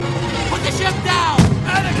the ship down!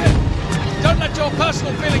 Anakin! Don't let your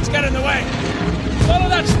personal feelings get in the way. Follow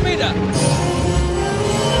that speeder.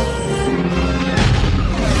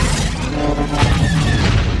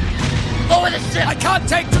 Lower the ship! I can't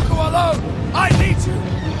take Dooku alone. I need you.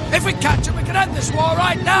 If we catch him, we can end this war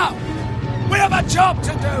right now. We have a job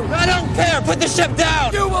to do. I don't care! Put the ship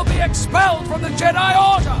down! You will be expelled from the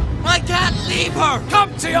Jedi Order. I can't leave her!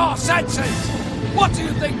 Come to your senses. What do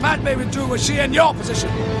you think Padme would do were she in your position?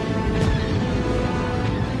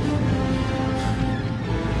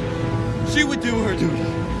 She would do her duty.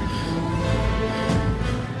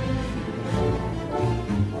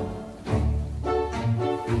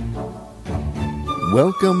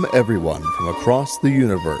 Welcome, everyone, from across the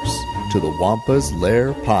universe to the Wampa's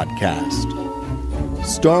Lair podcast.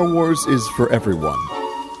 Star Wars is for everyone,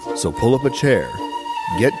 so pull up a chair,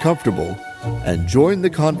 get comfortable, and join the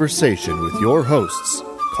conversation with your hosts,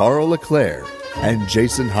 Carl LeClaire and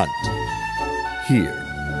Jason Hunt, here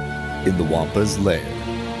in the Wampa's Lair.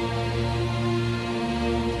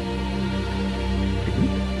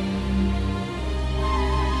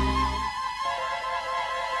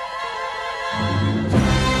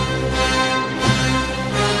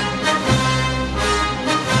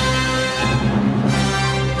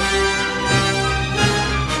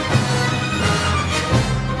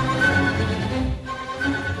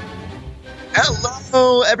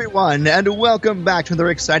 Hello, everyone, and welcome back to another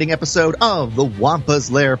exciting episode of the Wampa's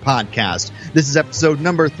Lair podcast. This is episode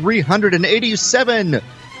number 387.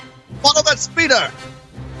 Follow that speeder!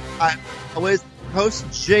 I'm always host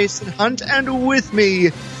Jason Hunt, and with me,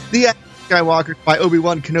 the Skywalker by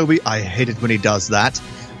Obi-Wan Kenobi. I hate it when he does that.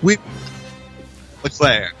 What's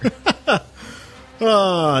there?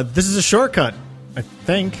 This is a shortcut, I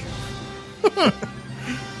think.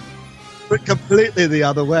 But completely the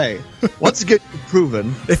other way. Once again,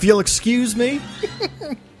 proven. If you'll excuse me.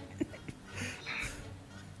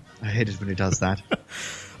 I hate it when he does that.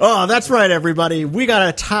 Oh, that's right, everybody. We got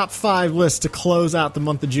a top 5 list to close out the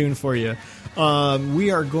month of June for you.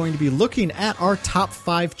 We are going to be looking at our top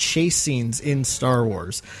 5 chase scenes in Star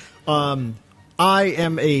Wars. I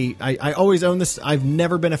always own this. I've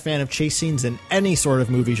never been a fan of chase scenes in any sort of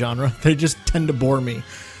movie genre. They just tend to bore me.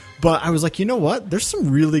 But I was like, you know what? There's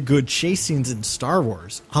some really good chase scenes in Star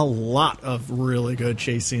Wars. A lot of really good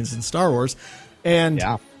chase scenes in Star Wars. And,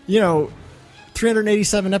 you know,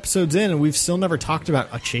 387 episodes in, and we've still never talked about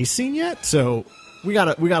a chase scene yet. So we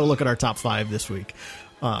gotta look at our top 5 this week.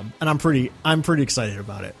 And I'm pretty excited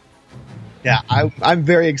about it. Yeah, I'm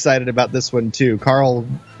very excited about this one, too. Carl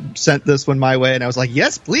sent this one my way, and I was like,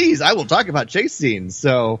 yes, please, I will talk about chase scenes.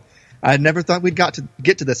 So I never thought we'd get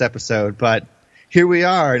to this episode, but here we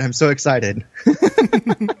are, and I'm so excited.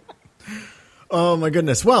 Oh, my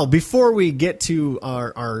goodness. Well, before we get to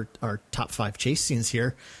our top 5 chase scenes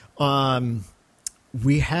here,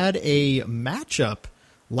 we had a matchup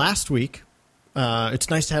last week. It's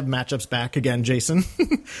nice to have matchups back again, Jason,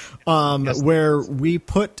 yes. Where we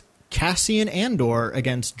put Cassian Andor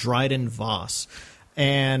against Dryden Voss.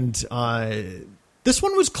 And this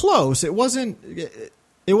one was close. It wasn't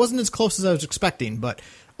as close as I was expecting, but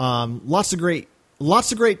lots of great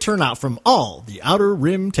turnout from all the Outer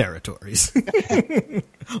Rim territories. I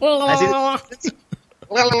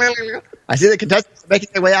see the contestants making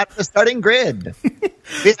their way out of the starting grid.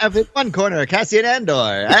 We have in one corner Cassian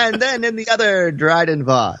Andor, and then in the other, Dryden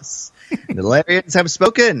Voss. The Larians have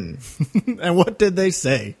spoken. And what did they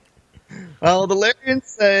say? Well, the Larians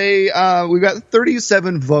say we've got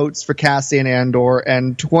 37 votes for Cassian Andor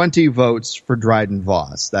and 20 votes for Dryden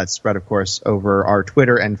Voss. That's spread, of course, over our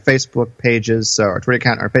Twitter and Facebook pages, so our Twitter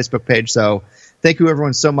account and our Facebook page. So thank you,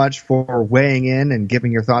 everyone, so much for weighing in and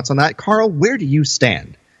giving your thoughts on that. Carl, where do you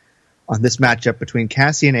stand on this matchup between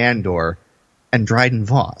Cassian Andor and Dryden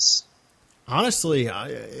Voss? Honestly,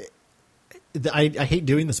 I hate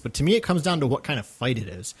doing this, but to me it comes down to what kind of fight it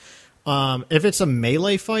is. If it's a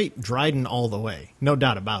melee fight, Dryden all the way, no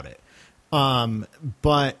doubt about it.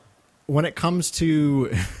 But when it comes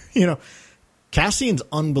to, Cassian's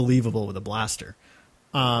unbelievable with a blaster.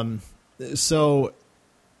 So,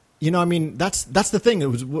 I mean, that's the thing. It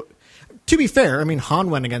was, to be fair, I mean, Han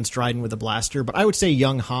went against Dryden with a blaster, but I would say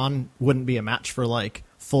young Han wouldn't be a match for like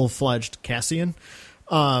full-fledged Cassian.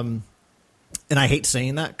 And I hate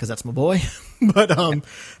saying that because that's my boy. But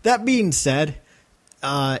that being said,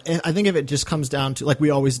 I think if it just comes down to, like we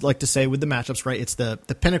always like to say with the matchups, right? It's the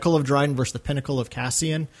pinnacle of Dryden versus the pinnacle of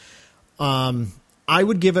Cassian. I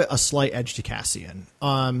would give it a slight edge to Cassian.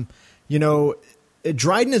 Dryden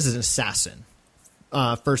is an assassin,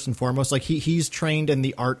 first and foremost. Like he's trained in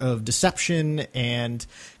the art of deception and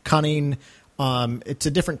cunning. It's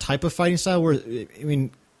a different type of fighting style where, I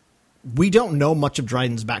mean, we don't know much of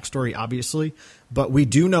Dryden's backstory, obviously, but we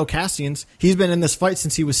do know Cassian's. He's been in this fight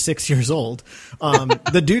since he was 6 years old.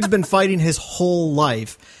 The dude's been fighting his whole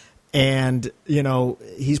life, and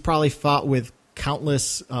he's probably fought with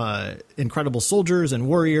countless incredible soldiers and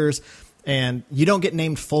warriors. And you don't get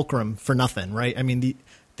named Fulcrum for nothing, right? I mean,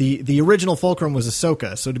 the original Fulcrum was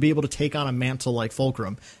Ahsoka, so to be able to take on a mantle like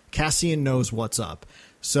Fulcrum, Cassian knows what's up.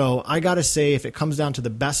 So I got to say, if it comes down to the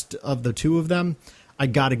best of the two of them, I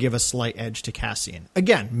got to give a slight edge to Cassian.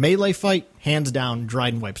 Again, melee fight, hands down,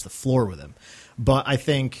 Dryden wipes the floor with him. But I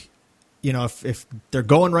think, if they're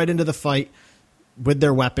going right into the fight with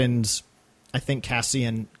their weapons, I think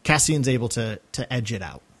Cassian's able to edge it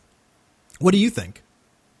out. What do you think?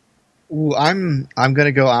 Ooh, I'm going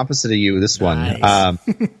to go opposite of you this Nice. one.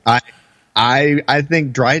 I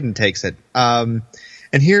think Dryden takes it. And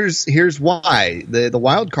here's why. The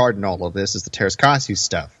wild card in all of this is the Terraskasi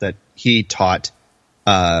stuff that he taught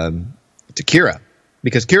to Kira,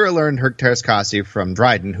 because Kira learned her Terraskasi from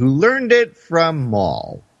Dryden, who learned it from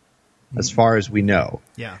Maul, as far as we know.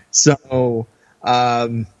 Yeah. So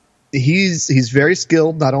he's very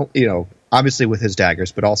skilled, not only obviously with his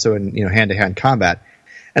daggers, but also in hand-to-hand combat.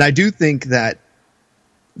 And I do think that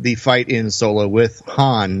the fight in Solo with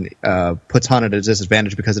Han puts Han at a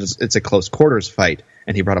disadvantage because it's a close quarters fight,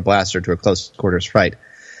 and he brought a blaster to a close quarters fight.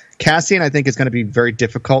 Cassian, I think, is going to be very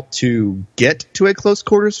difficult to get to a close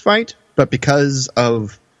quarters fight, but because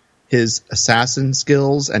of his assassin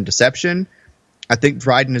skills and deception, I think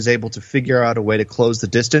Dryden is able to figure out a way to close the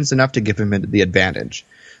distance enough to give him the advantage.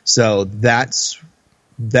 So that's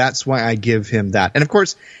why I give him that. And of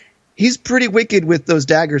course, he's pretty wicked with those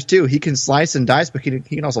daggers too. He can slice and dice, but he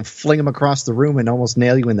can also fling them across the room and almost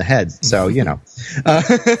nail you in the head. So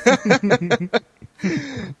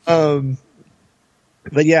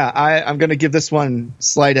but yeah, I'm going to give this one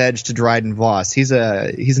slight edge to Dryden Voss. He's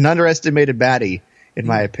an underestimated baddie, in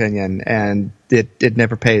my opinion, and it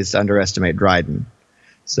never pays to underestimate Dryden.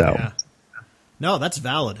 So, yeah. No, that's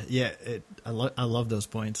valid. Yeah, I love those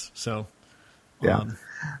points. So, yeah.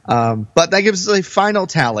 But that gives us a final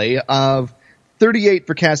tally of 38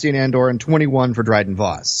 for Cassian Andor and 21 for Dryden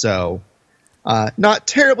Voss. So, not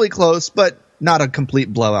terribly close, but not a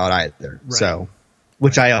complete blowout either. Right. So,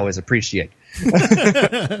 which I always appreciate.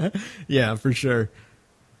 Yeah, for sure.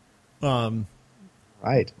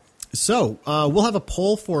 Right. So we'll have a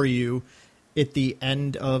poll for you at the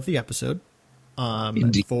end of the episode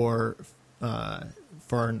for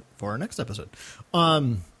our next episode.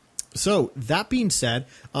 So that being said,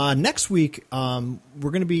 next week we're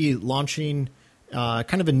going to be launching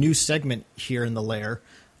kind of a new segment here in the Lair.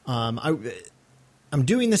 I'm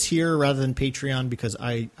doing this here rather than Patreon because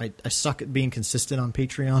I suck at being consistent on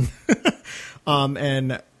Patreon.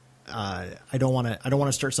 And I don't want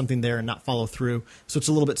to start something there and not follow through. So it's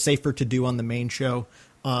a little bit safer to do on the main show.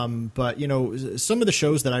 But some of the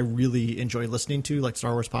shows that I really enjoy listening to, like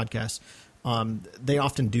Star Wars podcasts, they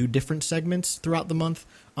often do different segments throughout the month.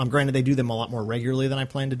 Granted, they do them a lot more regularly than I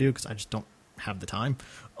plan to do because I just don't have the time.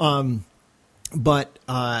 But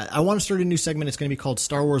I want to start a new segment. It's going to be called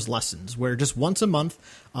Star Wars Lessons, where just once a month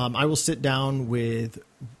I will sit down with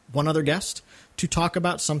one other guest to talk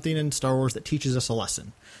about something in Star Wars that teaches us a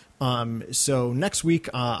lesson. So next week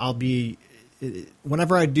I'll be,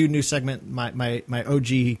 whenever I do a new segment, my OG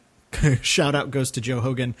shout out goes to Joe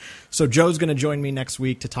Hogan. So Joe's going to join me next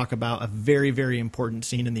week to talk about a very, very important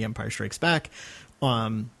scene in The Empire Strikes Back.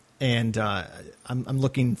 And I'm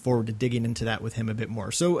looking forward to digging into that with him a bit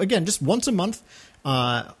more. So again, just once a month,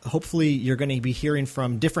 hopefully you're going to be hearing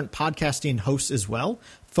from different podcasting hosts as well,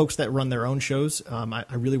 folks that run their own shows. I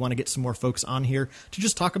really want to get some more folks on here to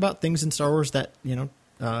just talk about things in Star Wars that,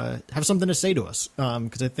 have something to say to us.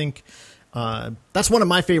 Because I think that's one of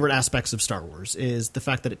my favorite aspects of Star Wars is the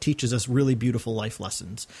fact that it teaches us really beautiful life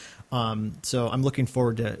lessons. So I'm looking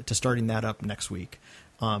forward to starting that up next week.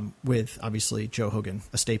 With obviously Joe Hogan,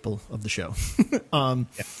 a staple of the show.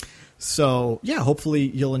 So yeah, hopefully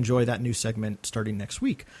you'll enjoy that new segment starting next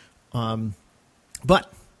week.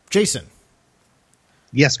 But Jason.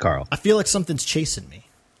 Yes, Carl. I feel like something's chasing me.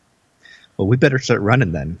 Well, we better start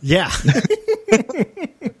running then. Yeah.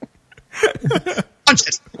 Punch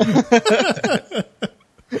it.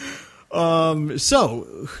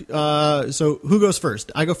 So who goes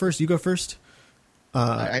first? I go first. You go first.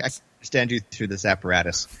 I stand you through this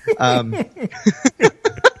apparatus. Well,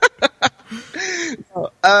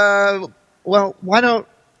 why don't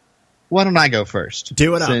I go first?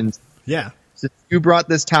 Do it up. Yeah. Since you brought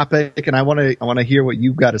this topic, and I want to hear what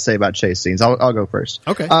you've got to say about chase scenes. I'll go first.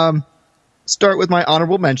 Okay. Start with my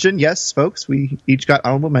honorable mention. Yes, folks, we each got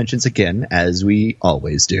honorable mentions again, as we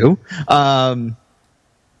always do.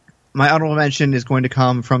 my honorable mention is going to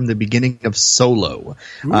come from the beginning of Solo,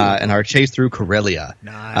 and our chase through Corellia.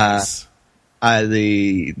 Nice.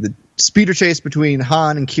 The speeder chase between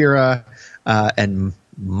Han and Kira and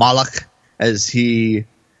Malak as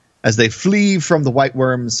they flee from the White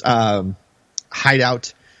Worm's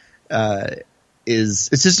hideout. It's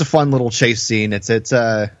just a fun little chase scene. It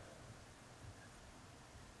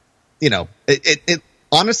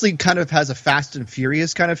honestly kind of has a Fast and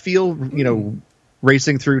Furious kind of feel,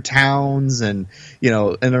 racing through towns and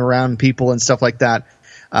and around people and stuff like that.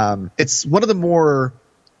 It's one of the more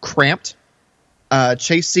cramped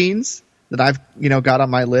chase scenes that I've got on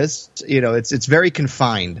my list. It's very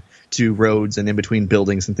confined to roads and in between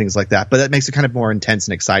buildings and things like that, but that makes it kind of more intense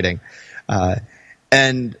and exciting.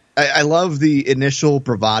 And I love the initial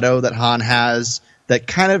bravado that Han has that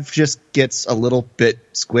kind of just gets a little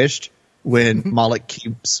bit squished when Malak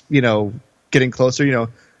keeps, getting closer.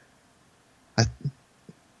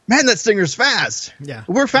 Man, that Stinger's fast. Yeah.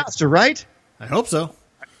 We're faster, right? I hope so.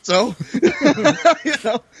 So,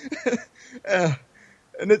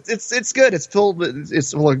 and it's good. It's filled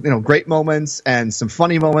with great moments and some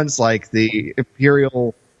funny moments, like the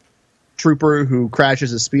Imperial trooper who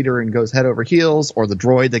crashes a speeder and goes head over heels, or the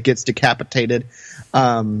droid that gets decapitated.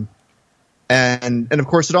 And of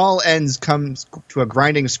course, it all comes to a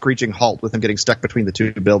grinding, screeching halt with him getting stuck between the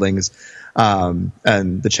two buildings, and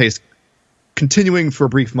the chase continuing for a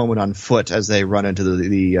brief moment on foot as they run into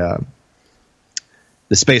the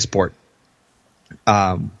spaceport,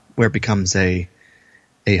 where it becomes a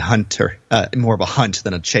hunter, more of a hunt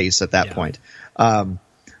than a chase at that point.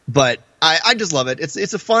 But I just love it.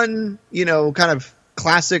 It's a fun, kind of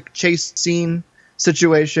classic chase scene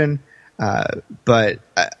situation. But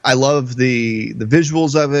I love the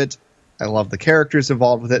visuals of it. I love the characters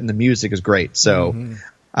involved with it, and the music is great. So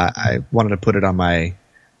I wanted to put it on my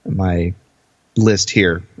list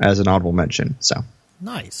here as an honorable mention. So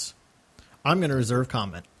nice. I'm going to reserve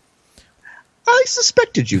comment. I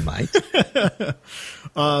suspected you might.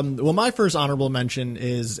 Well, my first honorable mention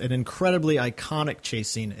is an incredibly iconic chase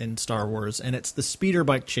scene in Star Wars, and it's the speeder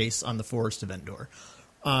bike chase on the Forest of Endor.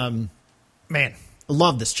 Man, I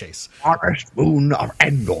love this chase. Forest Moon of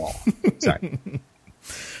Endor. Sorry.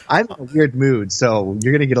 I'm in a weird mood, so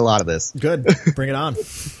you're going to get a lot of this. Good. Bring it on.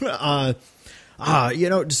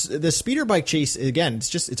 The speeder bike chase, again,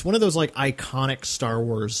 it's one of those like iconic Star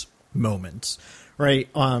Wars moments, right?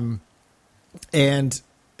 And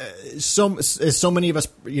so many of us,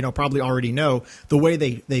 probably already know, the way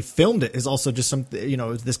they filmed it is also just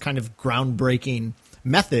this kind of groundbreaking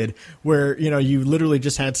method where, you literally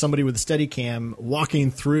just had somebody with a Steadicam walking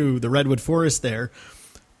through the redwood forest there,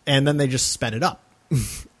 and then they just sped it up.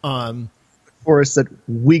 Forest that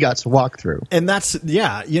we got to walk through. And that's,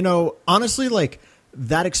 honestly, like,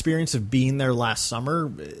 that experience of being there last summer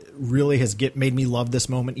really has made me love this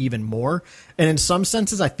moment even more. And in some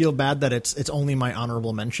senses, I feel bad that it's only my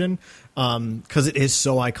honorable mention, because it is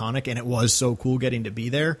so iconic and it was so cool getting to be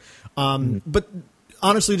there. But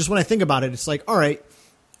honestly, just when I think about it, it's like, all right,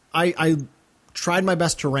 I tried my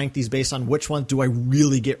best to rank these based on which ones do I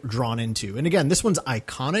really get drawn into. And again, this one's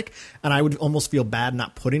iconic, and I would almost feel bad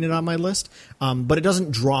not putting it on my list, but it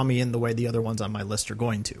doesn't draw me in the way the other ones on my list are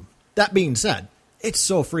going to. That being said, it's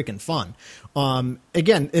so freaking fun.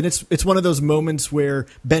 Again, and it's one of those moments where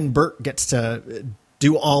Ben Burt gets to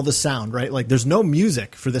do all the sound, right? Like, there's no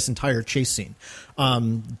music for this entire chase scene.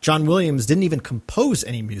 John Williams didn't even compose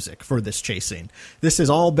any music for this chase scene. This is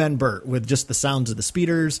all Ben Burt with just the sounds of the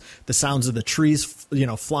speeders, the sounds of the trees,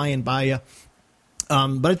 flying by you.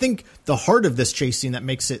 But I think the heart of this chase scene that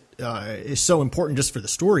makes it is so important just for the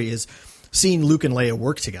story is seeing Luke and Leia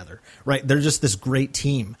work together, right? They're just this great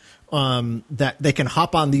team. That they can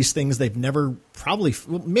hop on these things they've never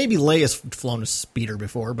maybe Leia's flown a speeder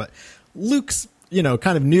before, but Luke's,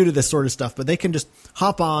 kind of new to this sort of stuff, but they can just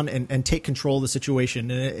hop on and take control of the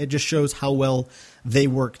situation. And it just shows how well they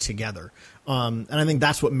work together. And I think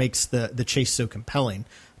that's what makes the chase so compelling,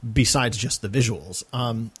 besides just the visuals.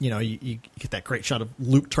 You get that great shot of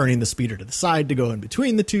Luke turning the speeder to the side to go in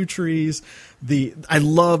between the two trees. I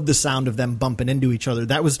love the sound of them bumping into each other.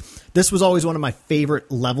 This was always one of my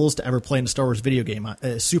favorite levels to ever play in a Star Wars video game.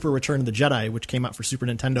 Super Return of the Jedi, which came out for Super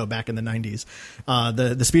Nintendo back in the 90s.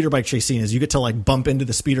 The speeder bike chase scene is you get to like bump into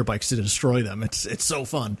the speeder bikes to destroy them. It's so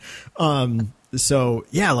fun. So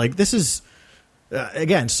yeah, like this is.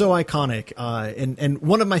 Again, so iconic. And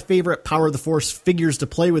one of my favorite Power of the Force figures to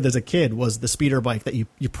play with as a kid was the speeder bike that you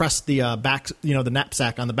press the back, the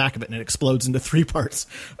knapsack on the back of it and it explodes into 3 parts.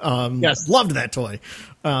 Yes. Loved that toy.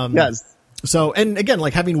 Yes. So, and again,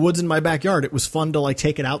 like having woods in my backyard, it was fun to like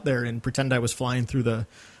take it out there and pretend I was flying through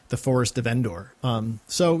the the Forest of Endor.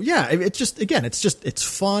 So yeah, it's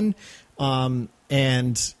fun.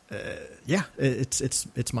 It's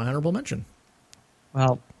my honorable mention.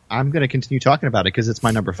 Well, I'm going to continue talking about it because it's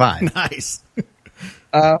my number 5. Nice.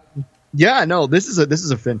 Yeah, no, this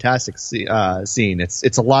is a fantastic scene.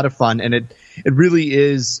 It's a lot of fun, and it really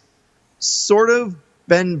is sort of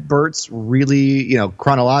Ben Burtt's really,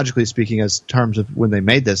 chronologically speaking, as terms of when they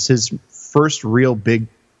made this, his first real big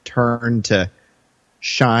turn to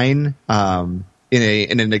shine in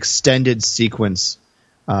an extended sequence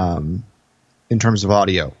in terms of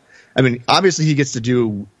audio. I mean, obviously he gets to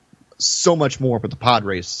do so much more with the pod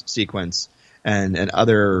race sequence and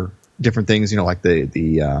other different things, like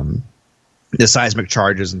the seismic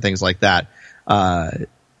charges and things like that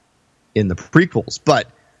in the prequels. But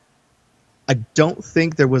I don't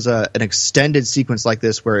think there was an extended sequence like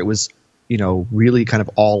this where it was, really kind of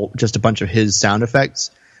all just a bunch of his sound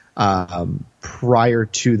effects prior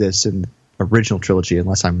to this in the original trilogy,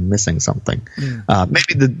 unless I'm missing something.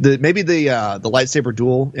 Maybe the lightsaber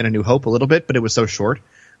duel in A New Hope a little bit, but it was so short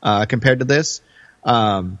compared to this.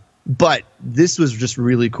 But this was just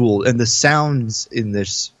really cool, and the sounds in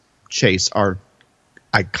this chase are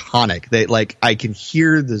iconic. I can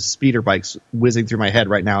hear the speeder bikes whizzing through my head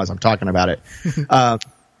right now as I'm talking about it.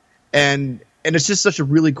 And it's just such a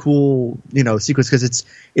really cool, sequence because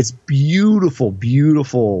it's beautiful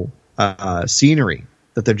scenery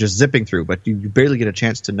that they're just zipping through, but you barely get a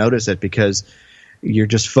chance to notice it because you're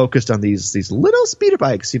just focused on these little speeder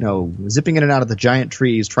bikes, zipping in and out of the giant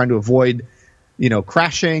trees, trying to avoid,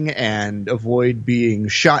 crashing and avoid being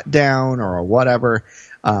shot down or whatever.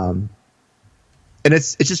 And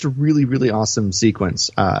it's just a really, really awesome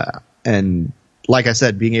sequence. And like I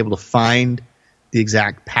said, being able to find the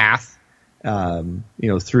exact path,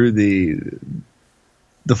 through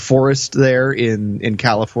the forest there in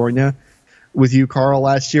California with you, Carl,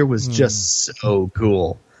 last year was just so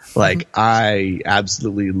cool. I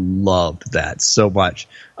absolutely loved that so much.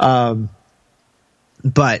 But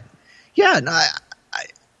yeah,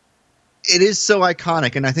 it is so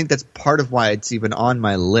iconic, and I think that's part of why it's even on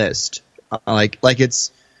my list.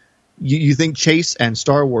 It's you think Chase and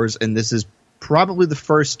Star Wars, and this is probably the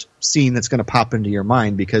first scene that's going to pop into your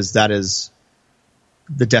mind because that is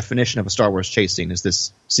the definition of a Star Wars chase scene is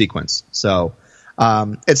this sequence. So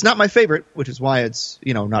it's not my favorite, which is why it's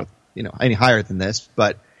not any higher than this,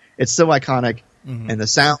 but it's so iconic, and the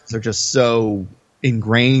sounds are just so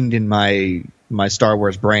ingrained in my Star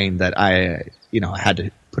Wars brain that I had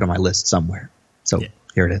to put on my list somewhere. So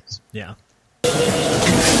here it is. Yeah.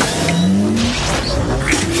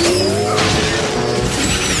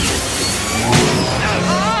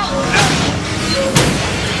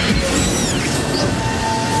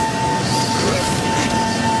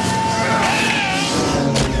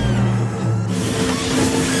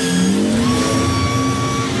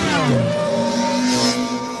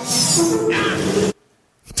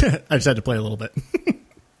 I just had to play a little bit.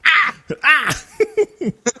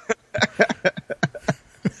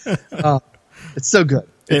 It's so good.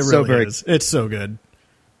 It's it really is. It's so good.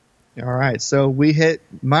 All right, so we hit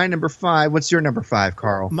my number 5. What's your number 5,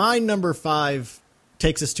 Carl? My number 5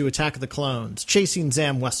 takes us to Attack of the Clones, chasing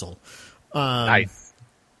Zam Wesell. Nice.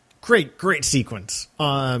 Great sequence.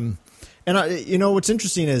 And what's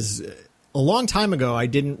interesting is a long time ago, I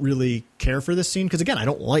didn't really care for this scene because, again, I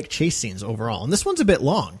don't like chase scenes overall. And this one's a bit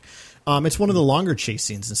long. It's one of the longer chase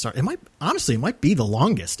scenes in Star. It might be the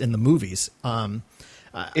longest in the movies.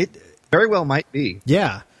 It very well might be.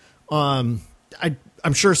 Yeah.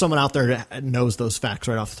 I'm sure someone out there knows those facts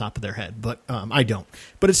right off the top of their head, but I don't.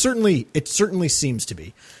 But it certainly seems to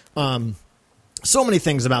be. So many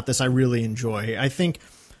things about this I really enjoy. I think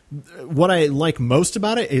what I like most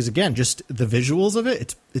about it is, again, just the visuals of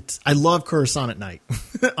it. I love Coruscant at night.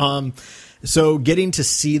 So getting to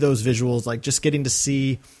see those visuals, like just getting to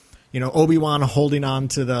see, Obi-Wan holding on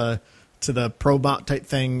to the probot type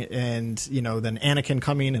thing, and then Anakin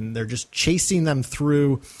coming, and they're just chasing them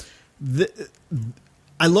through.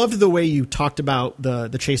 I loved the way you talked about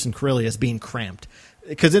the chase in Corellia as being cramped,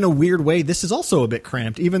 because in a weird way, this is also a bit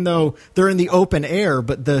cramped, even though they're in the open air,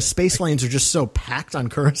 but the space lanes are just so packed on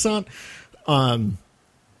Coruscant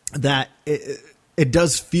that it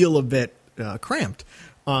does feel a bit cramped.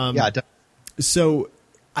 Yeah, it does. So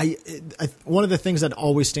I one of the things that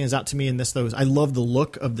always stands out to me in this, though, is I love the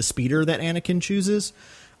look of the speeder that Anakin chooses.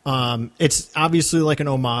 It's obviously like an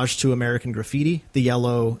homage to American Graffiti, the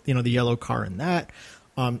yellow car in that.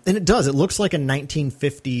 And it looks like a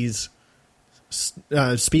 1950s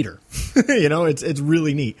speeder. It's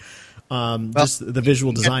really neat. Just the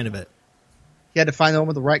visual design of it. He had to find the one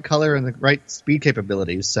with the right color and the right speed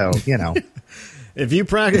capabilities. So,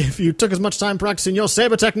 if you took as much time practicing your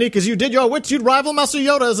saber technique as you did your wits, you'd rival Master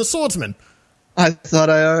Yoda as a swordsman. I thought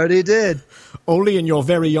I already did. Only in your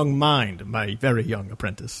very young mind, my very young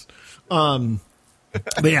apprentice. But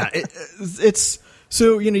yeah, it's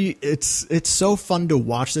so, you know, it's so fun to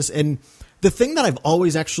watch this. And the thing that I've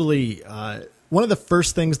always actually, one of the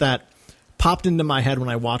first things that popped into my head when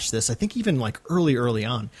I watched this, I think even like early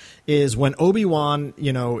on, is when Obi-Wan,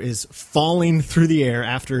 you know, is falling through the air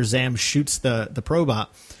after Zam shoots the probot.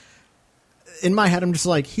 In my head, I'm just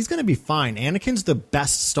like, he's going to be fine. Anakin's the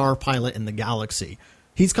best star pilot in the galaxy.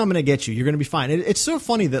 He's coming to get you. You're going to be fine. It's so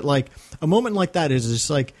funny that like a moment like that is just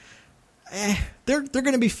like, they're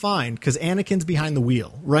going to be fine because Anakin's behind the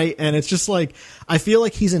wheel, right? And it's just like, I feel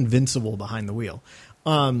like he's invincible behind the wheel.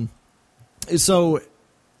 So,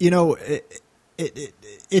 you know,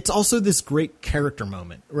 it's also this great character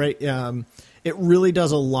moment, right? It really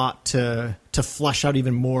does a lot to flesh out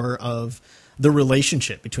even more of the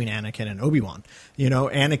relationship between Anakin and Obi-Wan. You know,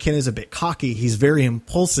 Anakin is a bit cocky. He's very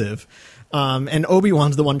impulsive. And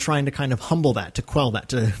Obi-Wan's the one trying to kind of humble that, to quell that,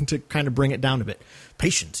 to kind of bring it down a bit.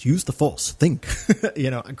 Patience, use the Force, think.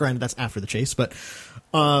 You know, granted, that's after the chase, but,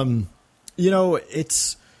 you know,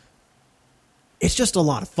 it's just a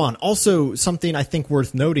lot of fun. Also, something I think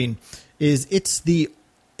worth noting is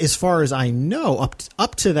as far as I know,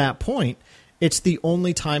 up to that point, it's the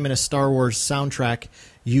only time in a Star Wars soundtrack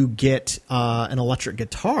you get an electric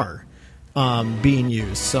guitar being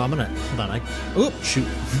used. So I'm going to, hold on, shoot.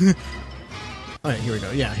 All right, here we go.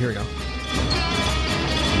 Yeah, here we go.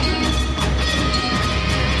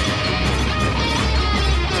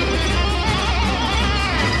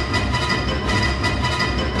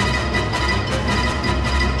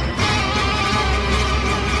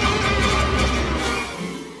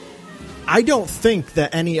 I don't think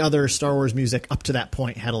that any other Star Wars music up to that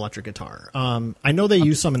point had electric guitar. I know they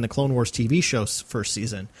used some in the Clone Wars TV show's first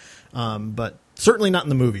season, but certainly not in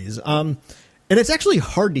the movies. And it's actually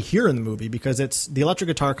hard to hear in the movie because the electric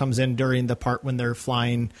guitar comes in during the part when they're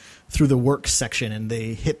flying through the works section and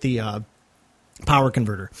they hit the power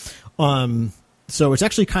converter. So it's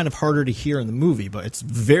actually kind of harder to hear in the movie, but it's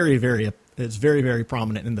very, very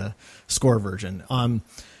prominent in the score version.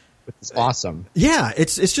 It's awesome. Yeah,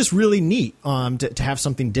 it's just really neat to have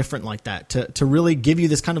something different like that, to really give you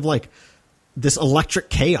this kind of like this electric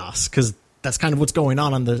chaos, because that's kind of what's going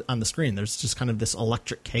on the screen. There's just kind of this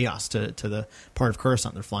electric chaos to the part of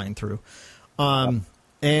Coruscant they're flying through.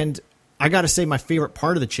 And I got to say, my favorite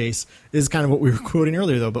part of the chase is kind of what we were quoting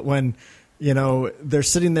earlier, though. But when, you know, they're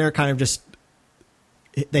sitting there kind of just,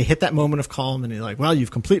 they hit that moment of calm and they're like, well,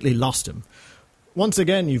 you've completely lost him. Once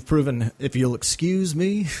again, you've proven, if you'll excuse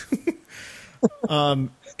me.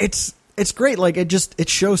 It's great. Like, it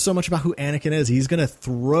shows so much about who Anakin is. He's going to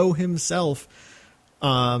throw himself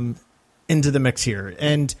into the mix here.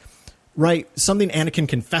 And, right, something Anakin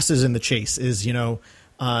confesses in the chase is, if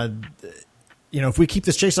we keep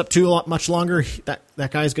this chase up too much longer,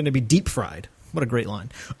 that guy's going to be deep fried. What a great line.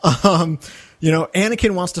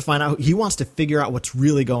 Anakin wants to find out, he wants to figure out what's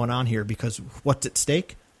really going on here, because what's at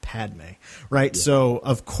stake? Padme, right? Yeah. So,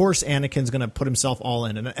 of course, Anakin's going to put himself all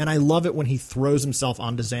in. And I love it when he throws himself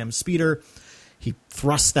onto Zam's speeder. He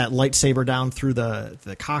thrusts that lightsaber down through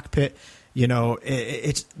the cockpit.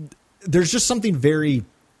 There's just something very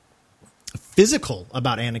physical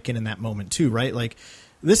about Anakin in that moment, too, right? Like,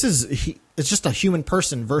 it's just a human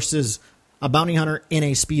person versus a bounty hunter in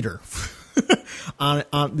a speeder.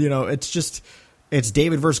 It's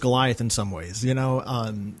David versus Goliath in some ways,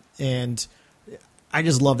 and I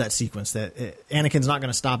just love that sequence that Anakin's not going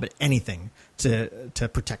to stop at anything to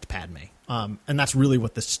protect Padme. And that's really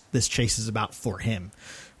what this chase is about for him.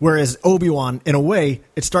 Whereas Obi-Wan, in a way,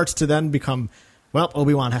 it starts to then become, well,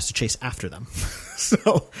 Obi-Wan has to chase after them.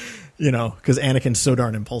 So, because Anakin's so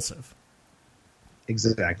darn impulsive.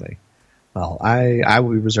 Exactly. Well, I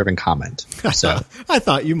will be reserving comment. So I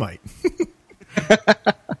thought you might.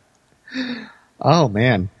 Oh,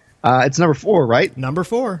 man. It's number 4, right? Number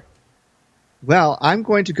 4. Well, I'm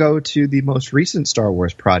going to go to the most recent Star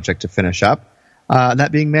Wars project to finish up,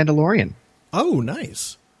 that being Mandalorian. Oh,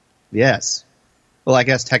 nice. Yes. Well, I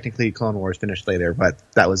guess technically Clone Wars finished later, but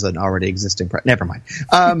that was an already existing never mind.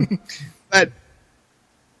 But,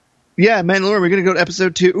 yeah, Mandalorian, we're going to go to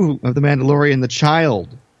episode 2 of The Mandalorian, The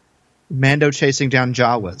Child. Mando chasing down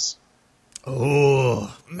Jawas.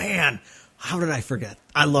 Oh, man. How did I forget?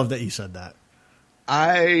 I love that you said that.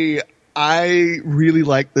 I really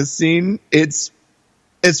like this scene. It's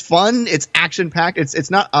fun. It's action packed.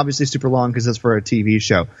 It's not obviously super long because it's for a TV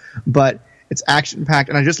show, but it's action packed,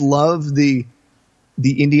 and I just love the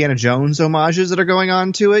the Indiana Jones homages that are going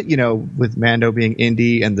on to it, with Mando being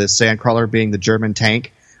Indy and the Sandcrawler being the German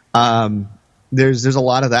tank. There's a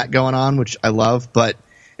lot of that going on, which I love, but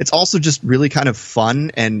it's also just really kind of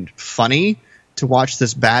fun and funny to watch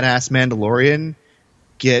this badass Mandalorian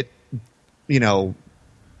get,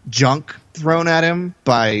 junk thrown at him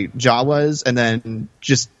by Jawas and then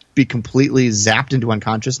just be completely zapped into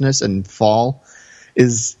unconsciousness and fall.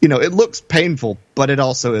 It looks painful, but it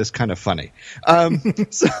also is kind of funny.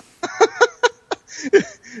 So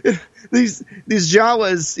these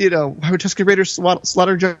Jawas, why would Tusken Raiders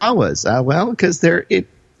slaughter Jawas? Well, because they're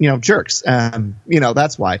jerks.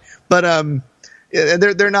 That's why. But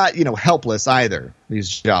they're not helpless either. These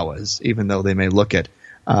Jawas, even though they may look it.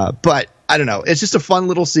 But I don't know. It's just a fun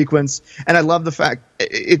little sequence, and I love the fact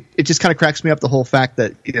it just kind of cracks me up, the whole fact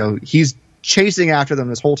that he's chasing after them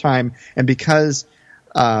this whole time, and because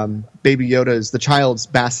Baby Yoda's, the child's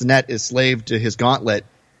bassinet is slave to his gauntlet,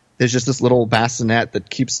 there's just this little bassinet that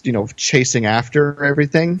keeps chasing after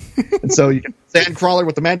everything. And so you get Sandcrawler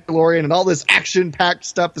with the Mandalorian and all this action-packed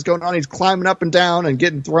stuff is going on. He's climbing up and down and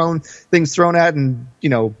getting things thrown at and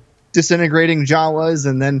disintegrating Jawas,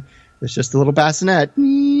 and then there's just a little bassinet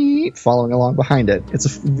following along behind it.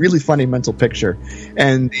 It's a really funny mental picture,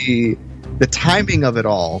 and the timing of it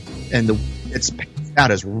all and it's paced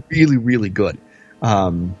out is really, really good.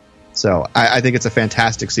 So I think it's a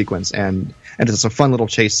fantastic sequence, and it's a fun little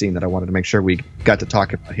chase scene that I wanted to make sure we got to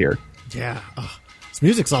talk about here. Yeah, this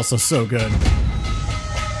music's also so good.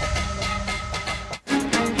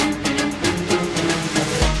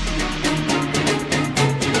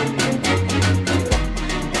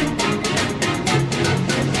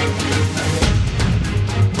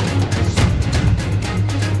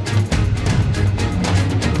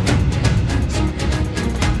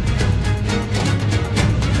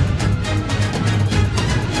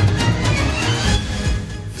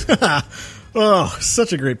 Oh,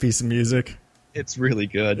 such a great piece of music. It's really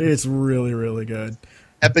good. It's really, really good.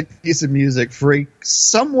 Epic piece of music for a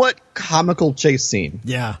somewhat comical chase scene.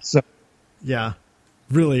 Yeah. So, yeah,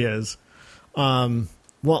 really is. Well,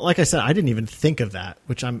 like I said, I didn't even think of that,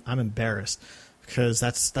 which I'm embarrassed, because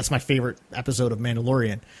that's my favorite episode of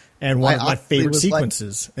Mandalorian and one of my favorite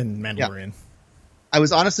sequences in Mandalorian. Yeah. I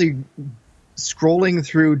was honestly scrolling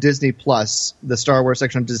through Disney Plus, the Star Wars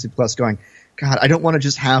section of Disney Plus, going, God, I don't want to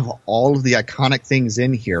just have all of the iconic things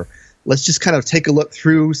in here. Let's just kind of take a look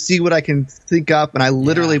through, see what I can think up. And I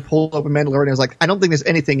literally pulled open Mandalorian. I was like, I don't think there's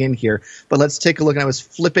anything in here, but let's take a look. And I was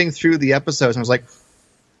flipping through the episodes, and I was like,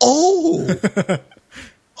 oh, the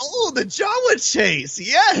Jawa chase.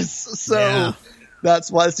 Yes. So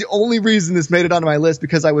that's why. It's the only reason this made it onto my list,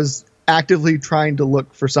 because I was actively trying to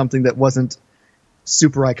look for something that wasn't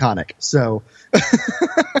super iconic. So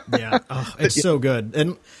it's so good.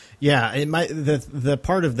 And the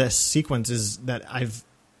part of this sequence is that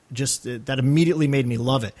that immediately made me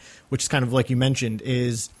love it, which is kind of like you mentioned,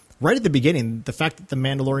 is right at the beginning, the fact that the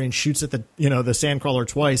Mandalorian shoots at the Sandcrawler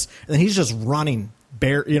twice, and then he's just running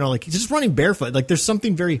he's just running barefoot. Like, there's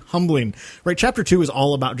something very humbling, right? Chapter 2 is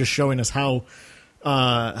all about just showing us how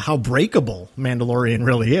breakable Mandalorian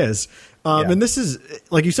really is. And this is,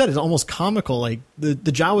 like you said, is almost comical. Like the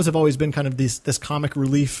Jawas have always been kind of this comic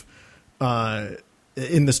relief,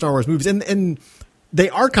 in the Star Wars movies, and they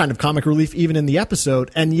are kind of comic relief even in the episode,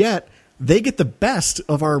 and yet they get the best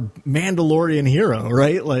of our Mandalorian hero,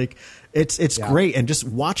 right? Like it's great, and just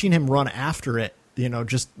watching him run after it,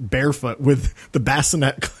 just barefoot with the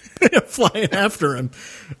bassinet flying after him.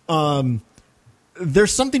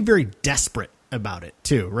 There's something very desperate about it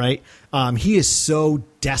too, right? He is so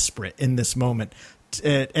desperate in this moment.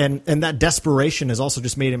 And that desperation has also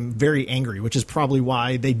just made him very angry, which is probably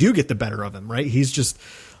why they do get the better of him, right? He's just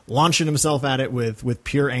launching himself at it with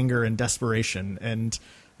pure anger and desperation, and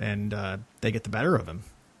they get the better of him,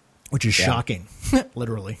 which is shocking,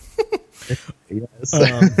 literally. Yes.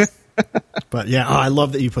 But yeah, I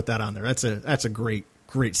love that you put that on there. That's a great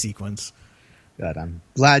sequence. Good. I'm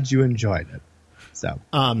glad you enjoyed it. So,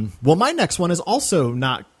 well, my next one is also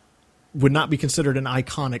would not be considered an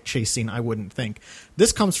iconic chase scene, I wouldn't think.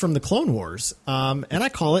 This comes from the Clone Wars, and I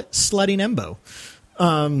call it Sledding Embo.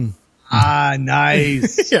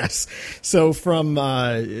 Nice. Yes. So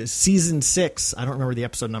from season 6, I don't remember the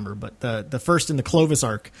episode number, but the first in the Clovis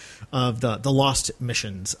arc of the Lost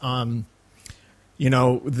missions,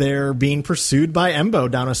 they're being pursued by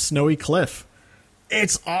Embo down a snowy cliff.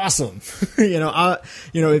 It's awesome.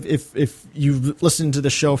 If you've listened to the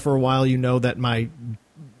show for a while, you know that my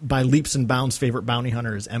by leaps and bounds favorite bounty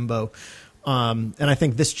hunter is Embo. And I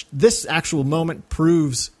think this actual moment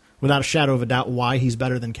proves without a shadow of a doubt why he's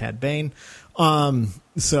better than Cad Bane.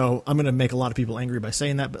 So I'm going to make a lot of people angry by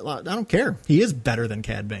saying that, but I don't care. He is better than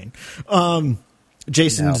Cad Bane.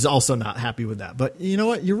 Jason's also not happy with that, but you know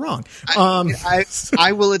what? You're wrong.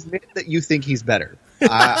 I will admit that you think he's better.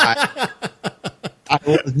 I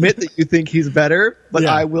will admit that you think he's better, but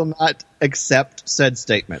I will not accept said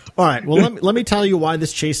statement. All right. Well, let me tell you why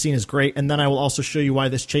this chase scene is great, and then I will also show you why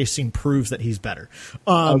this chase scene proves that he's better.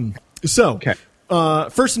 First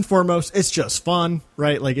and foremost, it's just fun,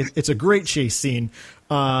 right? Like it's a great chase scene.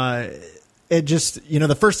 It just,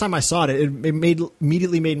 the first time I saw it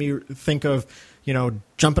immediately made me think of,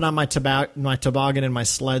 jumping on my toboggan and my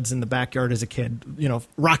sleds in the backyard as a kid,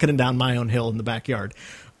 rocketing down my own hill in the backyard.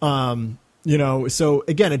 So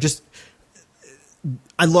again,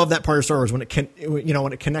 I love that part of Star Wars when it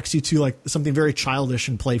connects you to like something very childish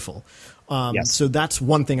and playful. So that's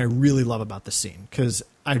one thing I really love about the scene, because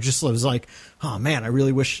I just was like, oh man, I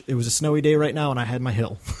really wish it was a snowy day right now and I had my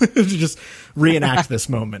hill to just reenact this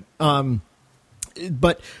moment.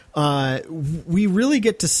 But we really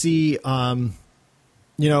get to see,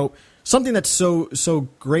 something that's so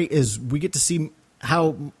great is we get to see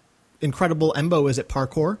how incredible Embo is at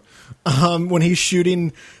parkour. When he's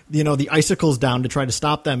shooting, the icicles down to try to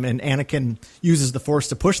stop them, and Anakin uses the Force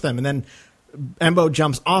to push them, and then Embo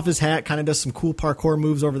jumps off his hat, kind of does some cool parkour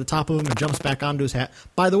moves over the top of him, and jumps back onto his hat.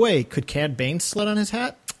 By the way, could Cad Bane sled on his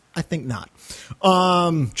hat? I think not.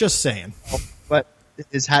 Just saying. But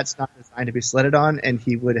his hat's not designed to be sledded on, and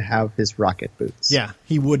he would have his rocket boots. Yeah,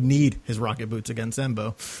 he would need his rocket boots against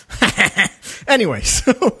Embo. Anyway,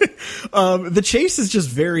 so the chase is just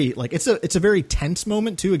very, like, it's a very tense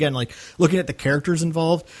moment too. Again, like looking at the characters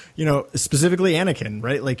involved, specifically Anakin,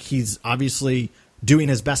 right? Like he's obviously doing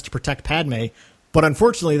his best to protect Padme, but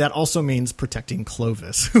unfortunately that also means protecting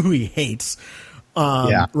Clovis, who he hates.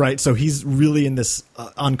 Right. So he's really in this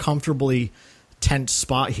uncomfortably tense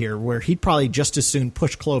spot here where he'd probably just as soon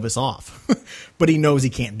push Clovis off, but he knows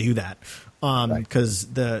he can't do that because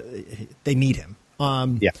they need him.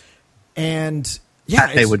 And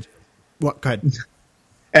Padme would. What? Go ahead.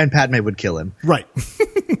 And Padme would kill him. Right.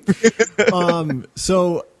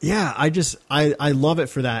 So yeah, I love it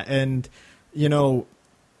for that. And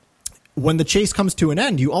when the chase comes to an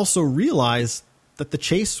end, you also realize that the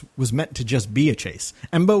chase was meant to just be a chase.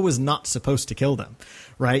 Embo was not supposed to kill them,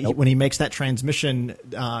 right? Nope. When he makes that transmission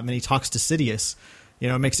and he talks to Sidious,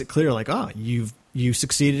 it makes it clear, like, oh, you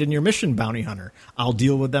succeeded in your mission, bounty hunter. I'll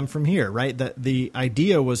deal with them from here, right? That the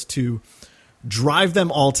idea was to drive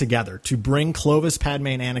them all together, to bring Clovis, Padme,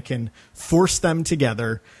 and Anakin, force them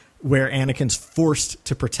together where Anakin's forced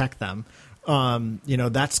to protect them.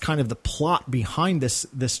 That's kind of the plot behind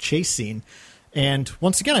this chase scene. And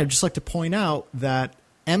once again, I'd just like to point out that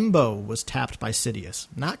Embo was tapped by Sidious,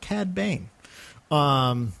 not Cad Bane.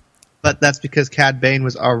 But that's because Cad Bane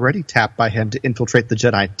was already tapped by him to infiltrate the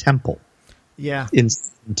Jedi Temple. Yeah. In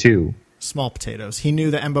Season 2. Small potatoes. He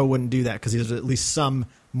knew that Embo wouldn't do that because he was at least some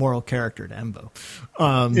moral character to Embo.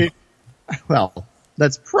 Well,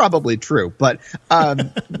 that's probably true, but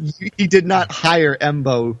he did not hire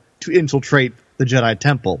Embo to infiltrate the Jedi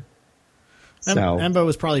Temple. So Embo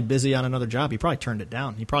was probably busy on another job. He probably turned it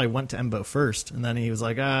down. He probably went to Embo first, and then he was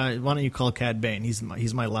like, why don't you call Cad Bane? He's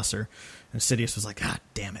my lesser. And Sidious was like, God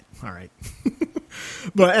damn it. All right.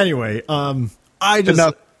 But anyway,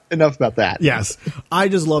 Enough about that. Yes. I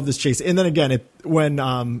just love this chase. And then again, when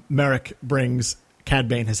Merrick brings Cad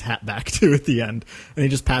Bane his hat back too at the end, and he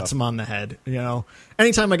just pats him on the head.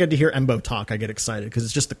 Anytime I get to hear Embo talk, I get excited because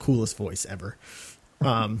it's just the coolest voice ever.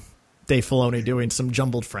 Dave Filoni doing some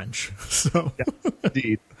jumbled French. So, yeah,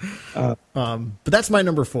 indeed. But that's my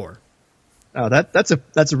number 4. Oh, that's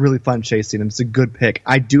a really fun chase scene, and it's a good pick.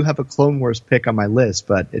 I do have a Clone Wars pick on my list,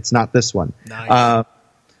 but it's not this one. Nice.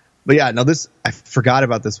 But yeah, no, I forgot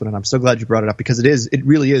about this one, and I'm so glad you brought it up because it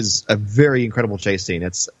really is a very incredible chase scene.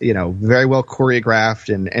 It's very well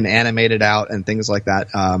choreographed and animated out and things like that.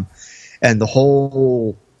 And the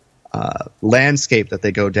whole landscape that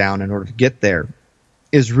they go down in order to get there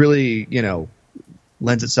is really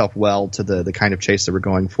lends itself well to the kind of chase that we're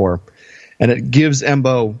going for, and it gives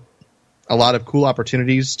Embo a lot of cool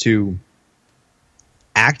opportunities to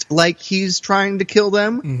act like he's trying to kill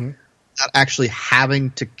them. Mm-hmm. Not actually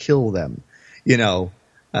having to kill them. The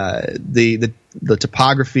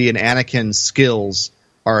topography and Anakin's skills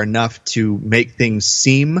are enough to make things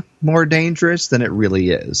seem more dangerous than it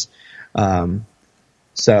really is.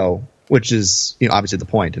 Which is obviously the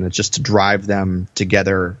point, and it's just to drive them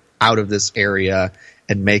together out of this area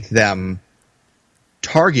and make them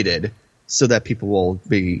targeted so that people will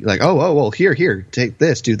be like, oh, well, here, take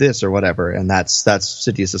this, do this, or whatever. And that's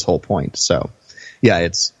Sidious's whole point. So, yeah,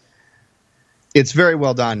 it's very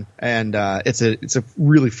well done, and it's a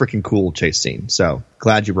really freaking cool chase scene. So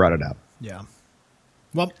glad you brought it up. Yeah.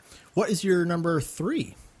 Well, what is your number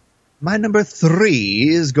 3? My number 3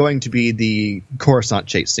 is going to be the Coruscant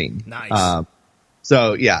chase scene. Nice.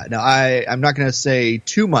 So yeah, no, I'm not going to say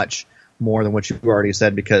too much more than what you've already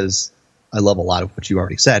said because I love a lot of what you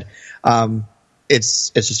already said. It's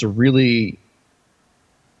just a really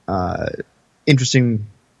interesting,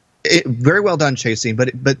 very well done chase scene,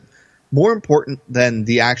 but more important than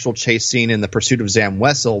the actual chase scene in the pursuit of Zam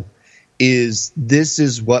Wesell is this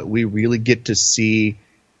is what we really get to see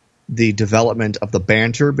the development of the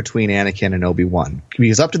banter between Anakin and Obi-Wan.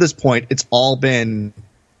 Because up to this point, it's all been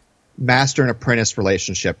master and apprentice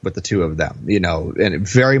relationship with the two of them, and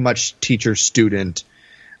very much teacher-student,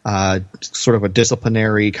 sort of a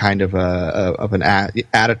disciplinary kind of an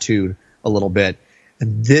attitude a little bit.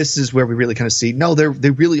 And this is where we really kind of see, no, they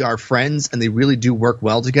really are friends and they really do work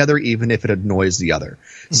well together, even if it annoys the other.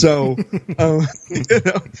 So,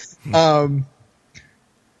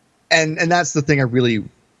 and that's the thing I really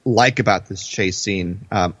like about this chase scene,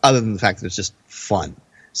 other than the fact that it's just fun.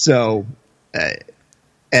 So,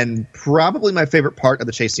 and probably my favorite part of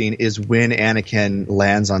the chase scene is when Anakin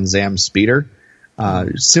lands on Zam's speeder.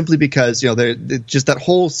 Simply because, just that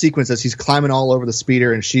whole sequence as he's climbing all over the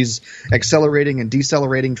speeder and she's accelerating and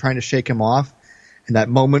decelerating, trying to shake him off. And that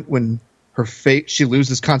moment when she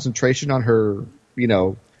loses concentration on her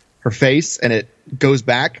face and it goes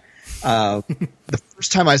back. The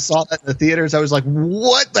first time I saw that in the theaters, I was like,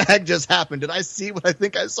 what the heck just happened? Did I see what I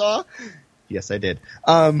think I saw? Yes, I did.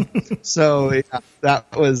 So yeah,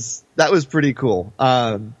 that was pretty cool.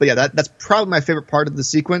 But yeah, that's probably my favorite part of the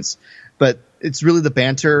sequence, but it's really the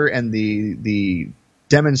banter and the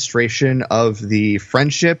demonstration of the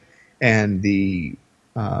friendship and the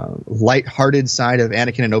lighthearted side of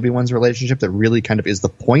Anakin and Obi-Wan's relationship that really kind of is the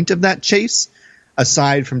point of that chase,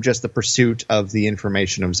 aside from just the pursuit of the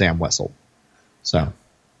information of Zam Wesell. So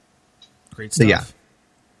great stuff. So yeah,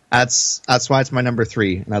 that's why it's my number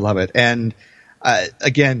 3, and I love it. And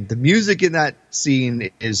again, the music in that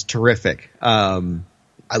scene is terrific. I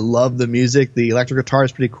love the music. The electric guitar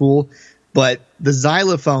is pretty cool. But the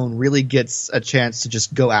xylophone really gets a chance to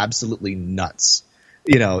just go absolutely nuts,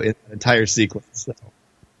 in the entire sequence. So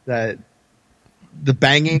the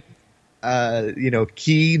banging,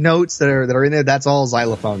 key notes that are in there, that's all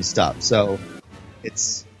xylophone stuff. So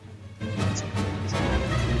it's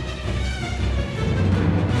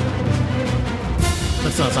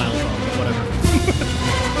that's not xylophone, but whatever.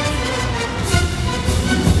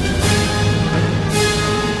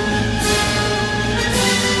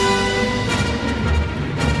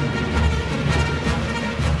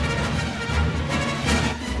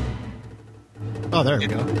 Oh, there we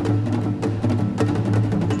go.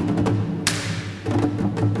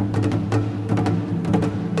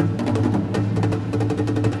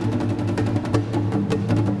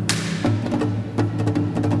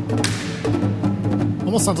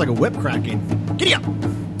 Almost sounds like a whip cracking. Giddy up!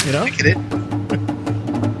 Get it?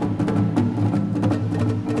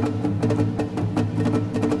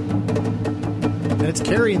 And it's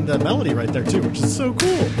carrying the melody right there, too, which is so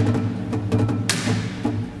cool.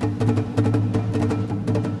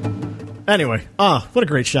 Anyway, what a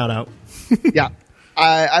great shout out. Yeah,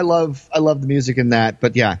 I love the music in that,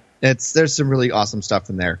 but yeah, there's some really awesome stuff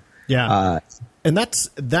in there. Yeah, and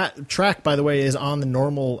that track, by the way, is on the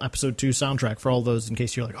normal episode 2 soundtrack for all those. In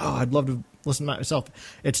case you're like, oh, I'd love to listen to that myself.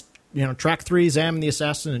 It's track 3, Zam and the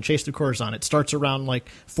Assassin and Chase to Coruscant. It starts around like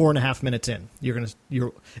 4.5 minutes in.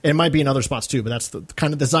 It might be in other spots too, but that's the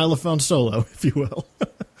kind of the xylophone solo, if you will.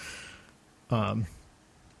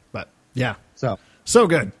 But yeah, so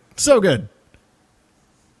good. So good.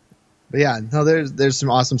 But yeah, no, there's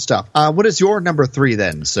some awesome stuff. What is your number 3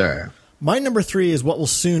 then, sir? My number 3 is what will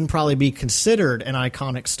soon probably be considered an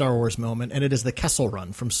iconic Star Wars moment, and it is the Kessel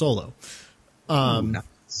Run from Solo. Nice.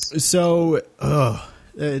 So,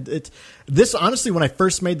 this honestly, when I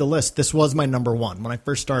first made the list, this was my number 1 when I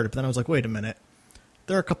first started. But then I was like, wait a minute,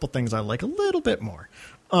 there are a couple things I like a little bit more.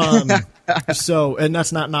 So, and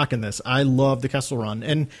that's not knocking this. I love the Kessel Run,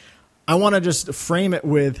 and I want to just frame it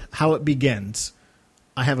with how it begins.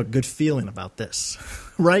 I have a good feeling about this,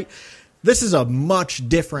 right? This is a much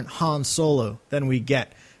different Han Solo than we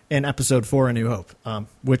get in Episode 4, A New Hope,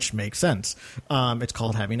 which makes sense. It's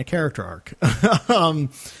called having a character arc.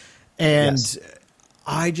 Yes.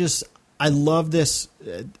 I love this.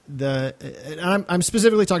 I'm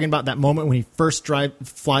specifically talking about that moment when he first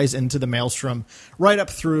flies into the Maelstrom, right up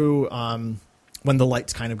through when the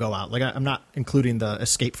lights kind of go out. Like I'm not including the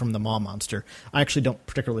escape from the Maw monster. I actually don't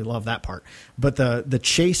particularly love that part. But the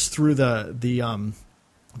chase through the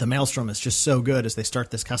the Maelstrom is just so good as they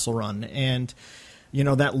start this Kessel Run. And,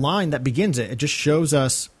 that line that begins it just shows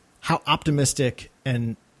us how optimistic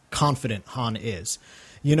and confident Han is.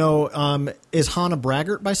 Is Han a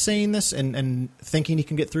braggart by saying this and thinking he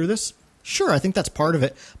can get through this? Sure, I think that's part of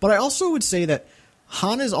it. But I also would say that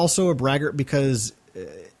Han is also a braggart because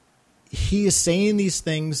he is saying these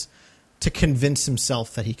things to convince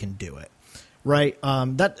himself that he can do it. Right.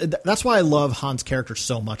 That's why I love Han's character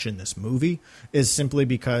so much in this movie, is simply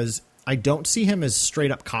because I don't see him as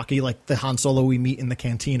straight up cocky like the Han Solo we meet in the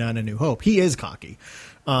cantina in A New Hope. He is cocky.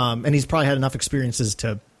 And he's probably had enough experiences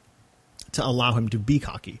to allow him to be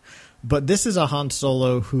cocky. But this is a Han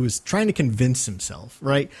Solo who's trying to convince himself,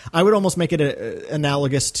 right? I would almost make it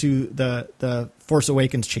analogous to the Force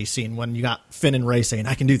Awakens chase scene when you got Finn and Rey saying,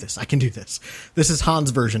 I can do this. This is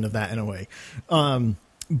Han's version of that in a way. I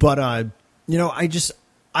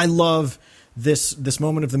love this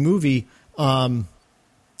moment of the movie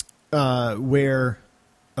where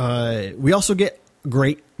we also get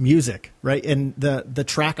great music, right? And the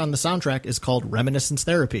track on the soundtrack is called Reminiscence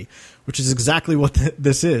Therapy, which is exactly what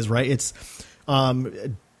this is, right? It's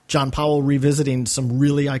John Powell revisiting some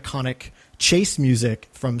really iconic chase music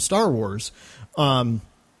from Star Wars. I'm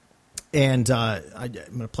going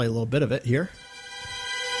to play a little bit of it here.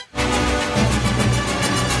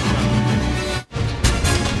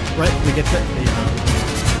 Right, we get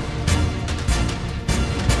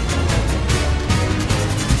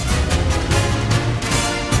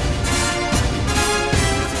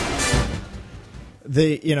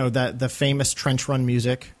the famous trench run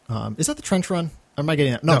music. Is that the trench run? Or am I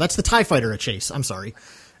getting that? No, that's the TIE Fighter chase. I'm sorry.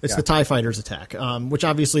 It's the TIE Fighter's attack, which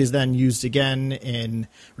obviously is then used again in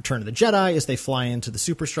Return of the Jedi as they fly into the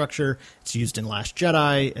superstructure. It's used in Last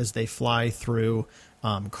Jedi as they fly through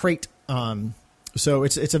Crate. So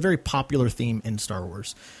it's a very popular theme in Star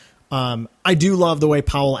Wars. I do love the way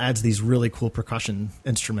Powell adds these really cool percussion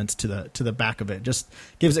instruments to the back of it. Just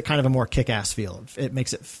gives it kind of a more kick-ass feel. It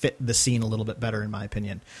makes it fit the scene a little bit better, in my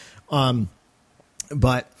opinion.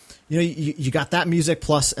 But you got that music,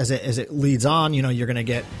 plus as it leads on, you're going to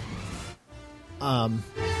get.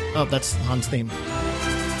 That's Han's theme.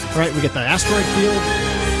 All right, we get the asteroid field.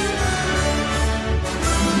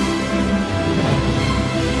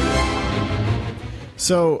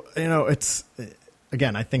 So, it's,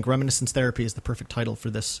 again, I think Reminiscence Therapy is the perfect title for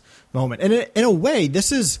this moment. And in a way,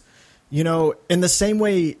 this is, in the same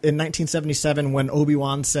way in 1977 when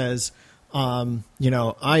Obi-Wan says, I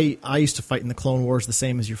used to fight in the Clone Wars the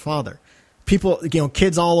same as your father. People,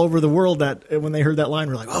 kids all over the world that when they heard that line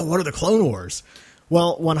were like, oh, what are the Clone Wars?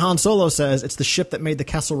 Well, when Han Solo says it's the ship that made the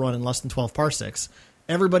Kessel Run in less than 12 parsecs,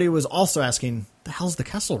 everybody was also asking, the hell's the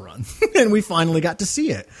Kessel Run? And we finally got to see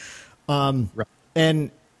it. Right.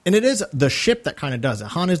 And it is the ship that kind of does it.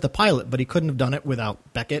 Han is the pilot, but he couldn't have done it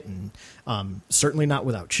without Beckett, and certainly not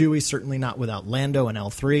without Chewie, certainly not without Lando and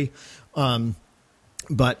L3.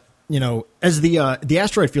 But as the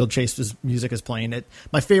asteroid field chase music is playing,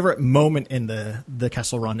 my favorite moment in the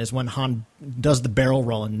Kessel Run is when Han does the barrel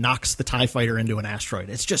roll and knocks the TIE Fighter into an asteroid.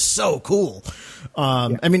 It's just so cool.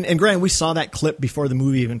 I mean, and granted, we saw that clip before the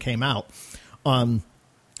movie even came out.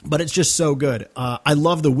 But it's just so good. I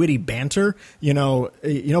love the witty banter.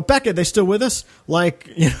 Beckett, they still with us? Like,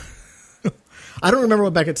 I don't remember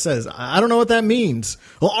what Beckett says. I don't know what that means.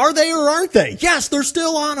 Well, are they or aren't they? Yes, they're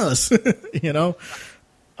still on us.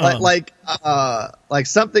 Like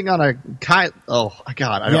something on a kite. Oh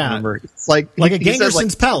God, I don't remember. It's like a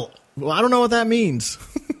Gangerson's pelt. Well, I don't know what that means.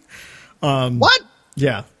 What?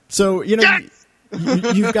 Yeah. So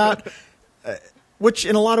you've got. Which,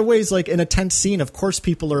 in a lot of ways, like in a tense scene, of course,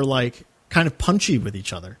 people are like kind of punchy with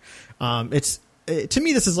each other. To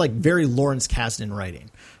me, this is like very Lawrence Kasdan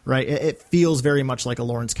writing, right? It feels very much like a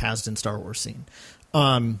Lawrence Kasdan Star Wars scene.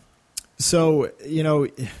 So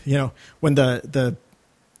when the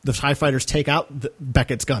TIE fighters take out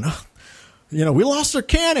Beckett's gun, we lost our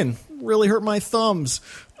cannon. Really hurt my thumbs.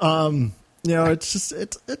 It's just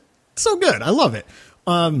it's so good. I love it.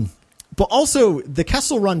 But also the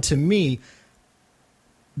Kessel Run, to me.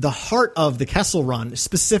 The heart of the Kessel Run,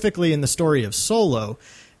 specifically in the story of Solo,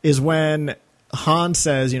 is when Han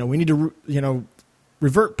says, we need to,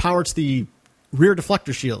 revert power to the rear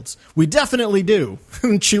deflector shields. We definitely do.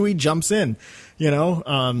 And Chewie jumps in,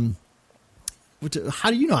 how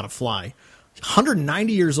do you know how to fly?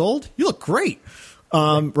 190 years old? You look great.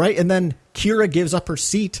 Right. And then Kira gives up her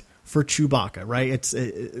seat for Chewbacca, right?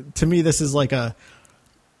 To me, this is like a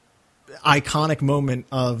iconic moment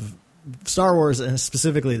of Star Wars, and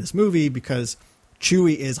specifically this movie, because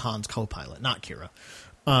Chewie is Han's co-pilot, not Kira.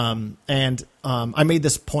 I made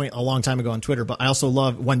this point a long time ago on Twitter, but I also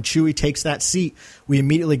love when Chewie takes that seat, we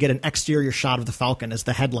immediately get an exterior shot of the Falcon as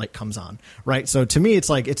the headlight comes on, right? So to me, it's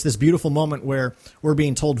like, it's this beautiful moment where we're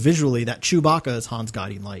being told visually that Chewbacca is Han's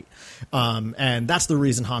guiding light. And that's the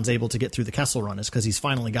reason Han's able to get through the Kessel Run, is because he's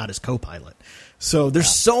finally got his co-pilot. So there's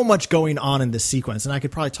so much going on in this sequence, and I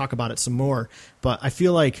could probably talk about it some more, but I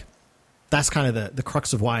feel like that's kind of the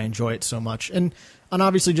crux of why I enjoy it so much. And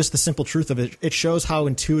obviously just the simple truth of it, it shows how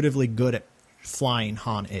intuitively good at flying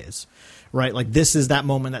Han is, right? Like, this is that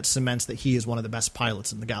moment that cements that he is one of the best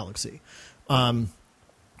pilots in the galaxy.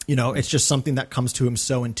 It's just something that comes to him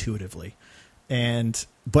so intuitively.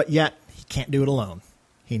 But yet he can't do it alone.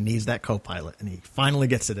 He needs that co-pilot, and he finally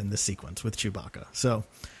gets it in this sequence with Chewbacca. So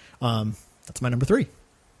that's my number 3.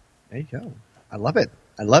 There you go. I love it.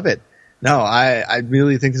 No, I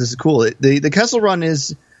really think this is cool. The Kessel Run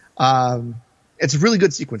is it's a really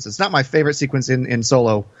good sequence. It's not my favorite sequence in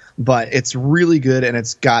Solo, but it's really good, and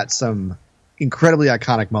it's got some incredibly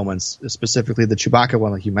iconic moments, specifically the Chewbacca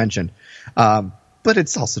one, like you mentioned. But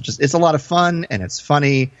it's also it's a lot of fun, and it's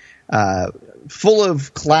funny, full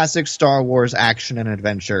of classic Star Wars action and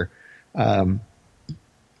adventure,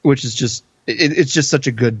 which is just it's just such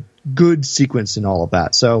a good sequence in all of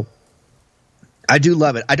that. So I do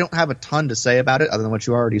love it. I don't have a ton to say about it other than what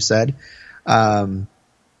you already said.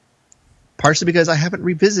 Partially because I haven't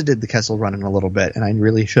revisited the Kessel Run in a little bit, and I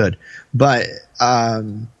really should. But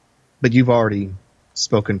you've already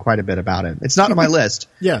spoken quite a bit about it. It's not on my list.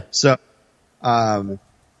 Yeah. So, but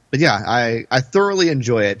yeah, I thoroughly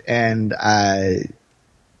enjoy it, and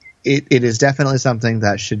it is definitely something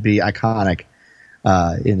that should be iconic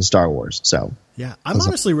in Star Wars. So yeah, I'm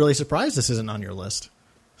honestly really surprised this isn't on your list.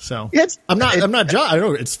 So I'm not. I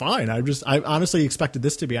don't. It's fine. I honestly expected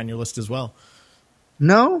this to be on your list as well.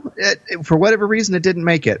 No, for whatever reason, it didn't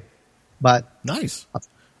make it. But nice.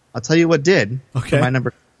 I'll tell you what did. Okay. My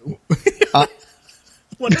number.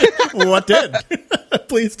 What did?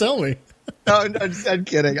 Please tell me. No, I'm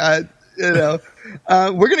kidding. We're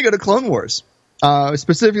going to go to Clone Wars.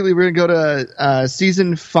 Specifically, we're going to go to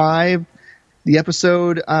season 5, the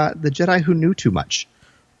episode "The Jedi Who Knew Too Much."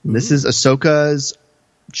 This is Ahsoka's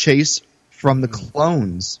chase from the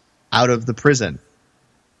clones out of the prison.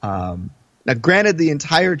 Now, granted, the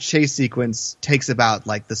entire chase sequence takes about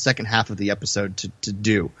like the second half of the episode to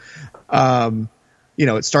do.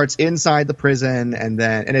 It starts inside the prison, and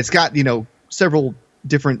it's got several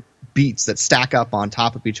different beats that stack up on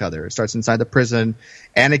top of each other. It starts inside the prison.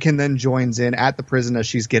 Anakin then joins in at the prison as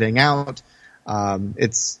she's getting out.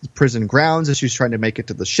 It's prison grounds as she's trying to make it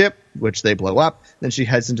to the ship, which they blow up. Then she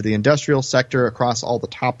heads into the industrial sector across all the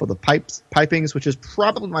top of the pipings, which is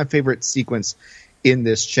probably my favorite sequence in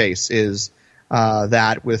this chase, is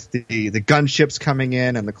that with the gunships coming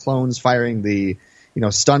in and the clones firing the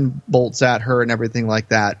stun bolts at her and everything like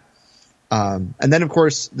that. And then, of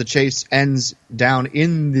course, the chase ends down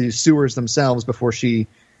in the sewers themselves before she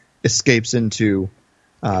escapes into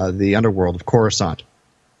the underworld of Coruscant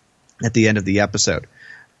at the end of the episode.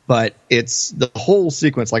 But the whole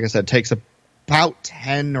sequence, like I said, takes about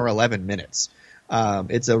 10 or 11 minutes.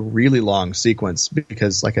 It's a really long sequence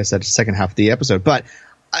because, like I said, it's the second half of the episode. But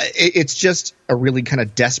it's just a really kind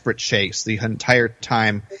of desperate chase the entire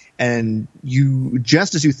time. And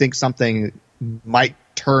just as you think something might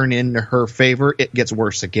turn in her favor, it gets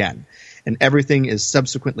worse again. And everything is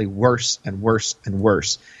subsequently worse and worse and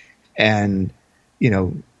worse. And,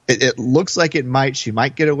 it looks like she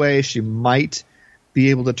might get away. She might be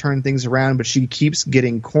able to turn things around, but she keeps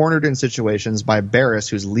getting cornered in situations by Barriss,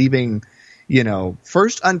 who's leaving,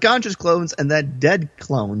 first unconscious clones and then dead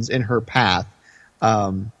clones in her path,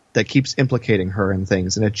 that keeps implicating her in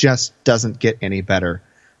things. And it just doesn't get any better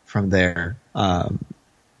from there.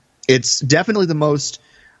 It's definitely the most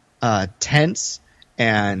tense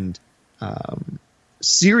and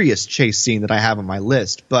serious chase scene that I have on my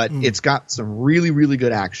list, but it's got some really, really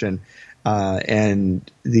good action, and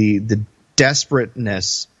the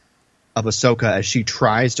desperateness of Ahsoka as she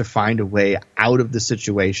tries to find a way out of the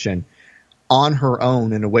situation on her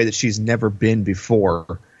own in a way that she's never been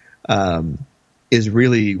before, is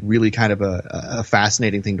really, really kind of a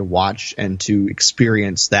fascinating thing to watch and to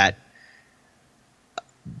experience that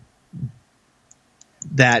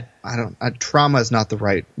trauma is not the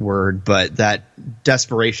right word, but that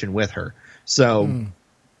desperation with her. So,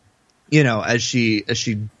 as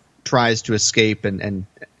she tries to escape and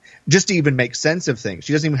just to even make sense of things,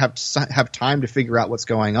 she doesn't even have time to figure out what's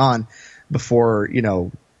going on before,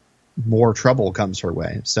 more trouble comes her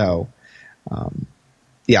way. So,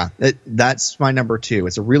 that's my number 2.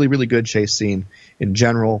 It's a really, really good chase scene in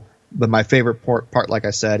general. but my favorite part, like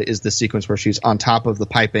I said, is the sequence where she's on top of the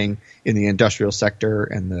piping in the industrial sector,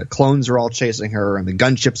 and the clones are all chasing her, and the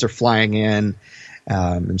gunships are flying in,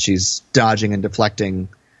 and she's dodging and deflecting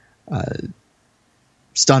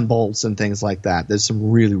stun bolts and things like that. There's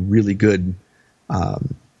some really, really good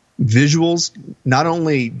visuals, not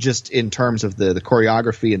only just in terms of the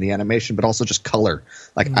choreography and the animation, but also just color.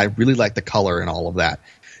 Like I really like the color and all of that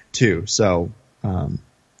too. So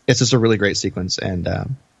it's just a really great sequence, and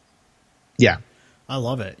yeah, I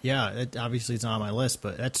love it. Yeah, obviously it's not on my list,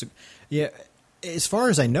 but as far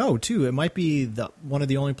as I know too, it might be one of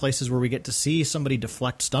the only places where we get to see somebody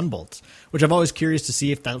deflect stun bolts, which I'm always curious to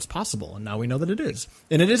see if that was possible, and now we know that it is.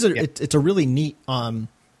 And it is it's a really neat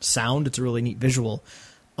sound. It's a really neat visual.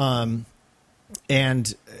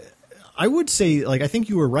 And I would say, like, I think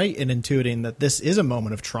you were right in intuiting that this is a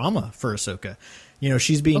moment of trauma for Ahsoka. You know,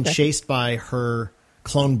 she's being chased by her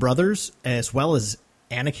clone brothers as well as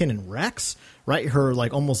Anakin and Rex, right? Her,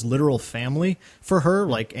 like, almost literal family for her.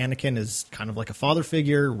 Like, Anakin is kind of like a father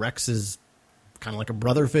figure. Rex is kind of like a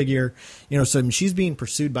brother figure. You know, so she's being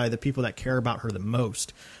pursued by the people that care about her the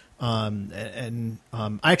most. I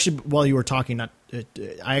actually, while you were talking, I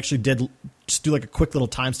actually did just do like a quick little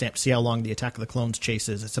timestamp to see how long the Attack of the Clones chase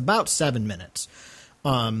is. It's about 7 minutes.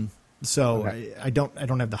 I don't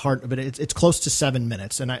have the heart, but it's close to 7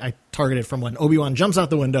 minutes. And I targeted from when Obi-Wan jumps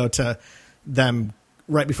out the window to them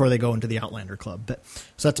right before they go into the Outlander Club.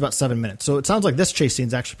 So that's about 7 minutes. So it sounds like this chase scene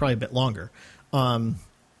is actually probably a bit longer.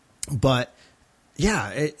 But yeah,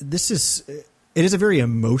 it is a very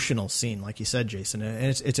emotional scene, like you said, Jason,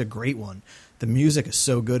 and it's a great one. The music is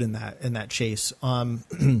so good in that chase.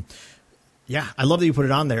 Yeah, I love that you put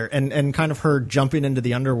it on there, and kind of her jumping into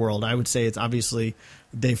the underworld. I would say it's obviously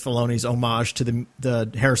Dave Filoni's homage to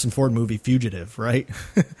the Harrison Ford movie Fugitive, right?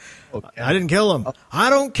 Okay. I didn't kill him. I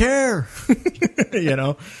don't care. You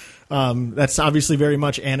know, that's obviously very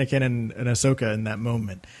much Anakin and Ahsoka in that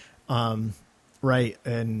moment, right?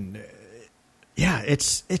 And yeah,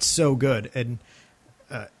 it's so good, and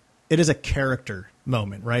it is a character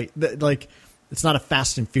moment, right? Like, it's not a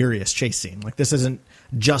Fast and Furious chase scene. Like, this isn't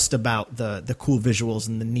just about the cool visuals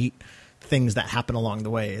and the neat things that happen along the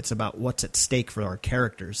way. It's about what's at stake for our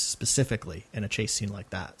characters specifically in a chase scene like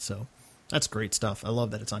that. So that's great stuff. I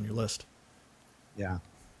love that it's on your list. Yeah.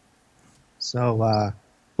 So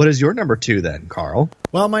what is your number 2 then, Carl?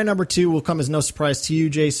 Well, my number 2 will come as no surprise to you,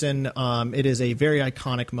 Jason. It is a very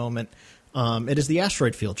iconic moment. It is the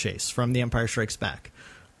asteroid field chase from The Empire Strikes Back.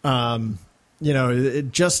 You know,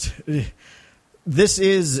 this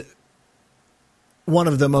is one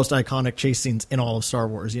of the most iconic chase scenes in all of Star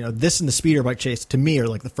Wars. You know, this and the speeder bike chase, to me, are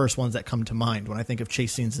like the first ones that come to mind when I think of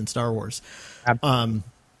chase scenes in Star Wars.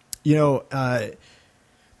 You know,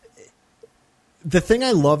 the thing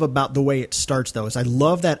I love about the way it starts, though, is I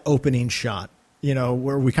love that opening shot, you know,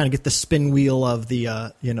 where we kind of get the spin wheel of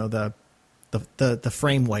the, you know, the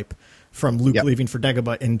frame wipe from Luke leaving for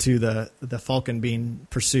Dagobah into the Falcon being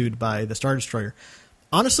pursued by the Star Destroyer.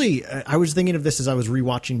 Honestly, I was thinking of this as I was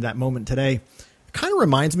rewatching that moment today. It kind of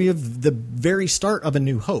reminds me of the very start of A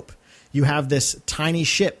New Hope. You have this tiny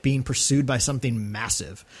ship being pursued by something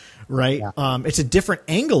massive, right? Yeah. It's a different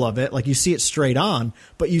angle of it. Like, you see it straight on,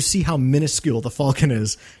 but you see how minuscule the Falcon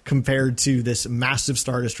is compared to this massive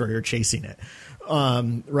Star Destroyer chasing it,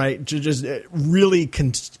 right? To just really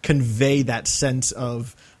convey that sense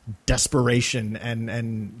of desperation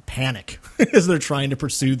and panic as they're trying to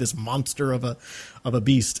pursue this monster of a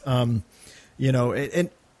beast. You know,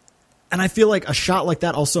 and I feel like a shot like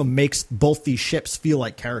that also makes both these ships feel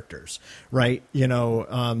like characters, right? You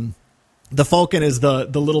know, the Falcon is the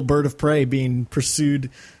little bird of prey being pursued,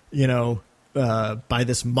 you know, by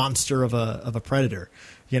this monster of a predator,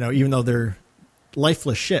 you know, even though they're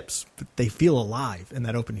lifeless ships, but they feel alive in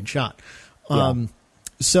that opening shot.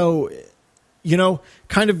 So, you know,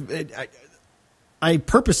 kind of, I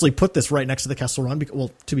purposely put this right next to the Kessel Run because,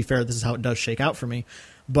 well, to be fair, this is how it does shake out for me.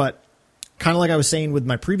 But kind of like I was saying with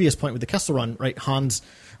my previous point with the Kessel Run, right? Han's,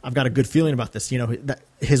 I've got a good feeling about this, you know,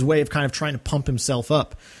 his way of kind of trying to pump himself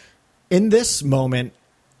up. In this moment,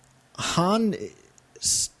 Han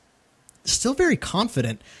is still very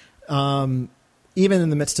confident, even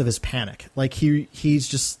in the midst of his panic. Like, he's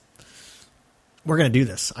just, we're going to do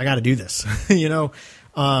this. I got to do this, you know?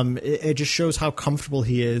 It just shows how comfortable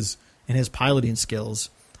he is in his piloting skills.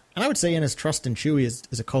 And I would say in his trust in Chewie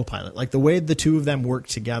as a co-pilot. Like, the way the two of them work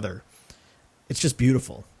together, it's just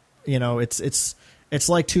beautiful. You know, it's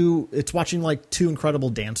watching like two incredible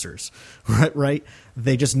dancers, right?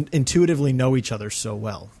 They just intuitively know each other so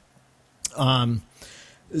well.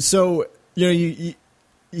 So, you know,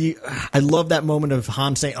 I love that moment of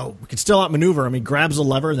Han saying, "Oh, we can still outmaneuver him." He grabs a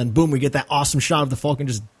lever, and then boom, we get that awesome shot of the Falcon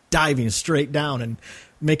just diving straight down and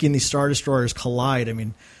making these Star Destroyers collide. I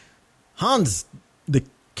mean, Han's the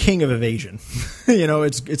king of evasion.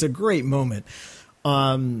 It's a great moment.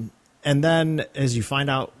 And then as you find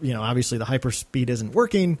out, obviously the hyperspeed isn't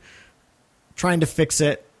working, trying to fix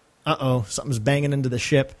it. Something's banging into the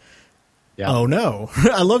ship. Yeah. Oh no.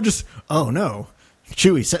 I love oh no.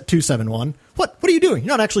 Chewie, set 271. What are you doing?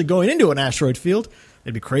 You're not actually going into an asteroid field.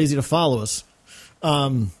 It'd be crazy to follow us.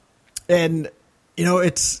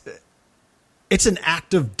 It's an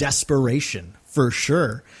act of desperation for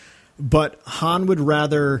sure. But Han would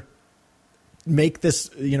rather make this,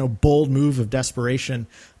 bold move of desperation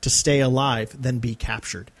to stay alive than be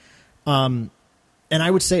captured. And I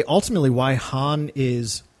would say ultimately why Han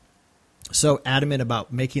is so adamant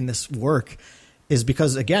about making this work is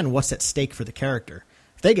because, again, what's at stake for the character?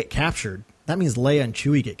 If they get captured, that means Leia and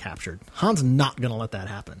Chewie get captured. Han's not going to let that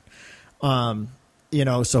happen.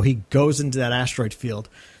 So he goes into that asteroid field.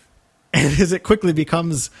 And as it quickly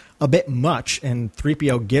becomes a bit much, and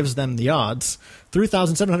 3PO gives them the odds,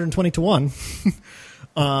 3,720 to 1.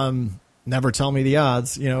 Never tell me the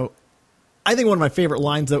odds. I think one of my favorite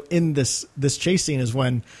lines, though, in this chase scene is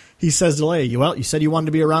when he says to Leia, "Well, you said you wanted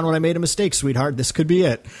to be around when I made a mistake, sweetheart. This could be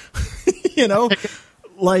it."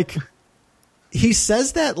 Like he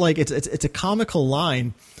says that like it's a comical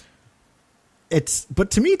line.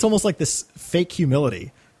 But to me, it's almost like this fake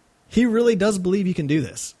humility. He really does believe he can do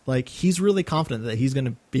this. Like, he's really confident that he's going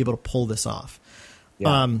to be able to pull this off.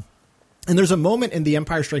 Yeah. And there's a moment in the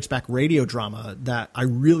Empire Strikes Back radio drama that I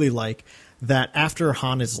really like, that after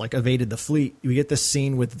Han has like evaded the fleet, we get this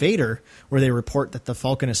scene with Vader where they report that the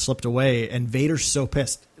Falcon has slipped away, and Vader's so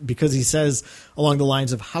pissed because he says along the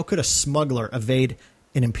lines of, "How could a smuggler evade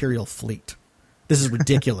an Imperial fleet? This is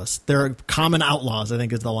ridiculous. They're common outlaws," I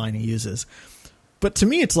think is the line he uses. But to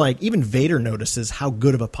me, it's like even Vader notices how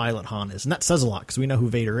good of a pilot Han is. And that says a lot because we know who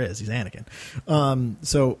Vader is. He's Anakin.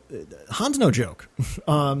 So Han's no joke.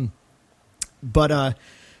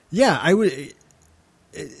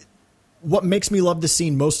 What makes me love this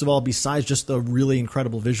scene most of all, besides just the really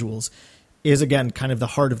incredible visuals, is, again, kind of the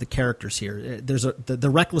heart of the characters here. There's the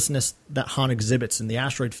recklessness that Han exhibits in the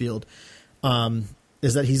asteroid field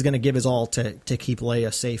is that he's going to give his all to keep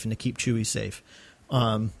Leia safe and to keep Chewie safe.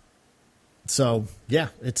 So yeah,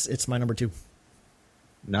 it's my number 2.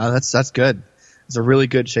 No, that's good. It's a really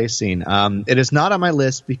good chase scene. It is not on my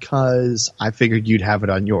list because I figured you'd have it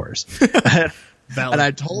on yours, and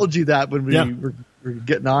I told you that when we were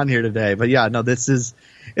getting on here today. But yeah, no, it's a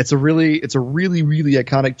really really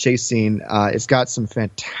iconic chase scene. It's got some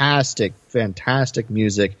fantastic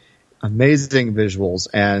music, amazing visuals,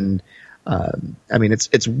 and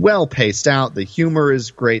it's well paced out. The humor is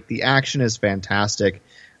great. The action is fantastic.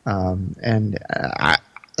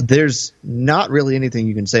 There's not really anything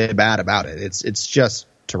you can say bad about it. It's just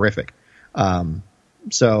terrific.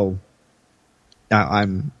 So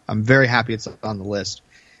I'm very happy it's on the list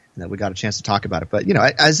and that we got a chance to talk about it. But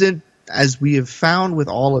as we have found with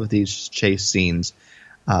all of these chase scenes,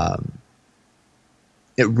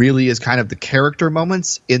 it really is kind of the character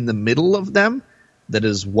moments in the middle of them that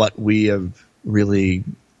is what we have really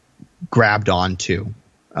grabbed onto.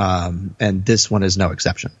 And this one is no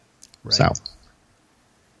exception. Right. So,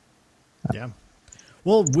 yeah.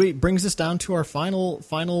 Well, brings us down to our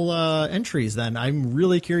final entries. Then I'm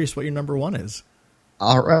really curious what your number 1 is.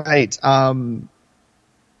 All right. I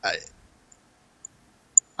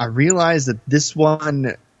realized that this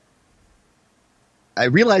one. I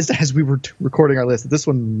realized as we were recording our list that this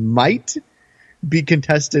one might be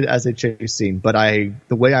contested as a chase scene, but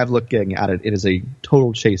the way I'm looking at it, it is a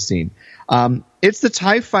total chase scene. It's the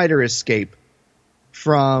TIE Fighter escape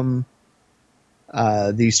from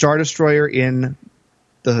the Star Destroyer in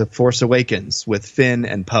The Force Awakens with Finn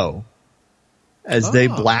and Poe. As they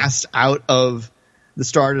blast out of the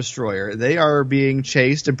Star Destroyer, they are being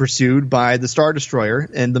chased and pursued by the Star Destroyer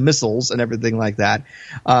and the missiles and everything like that.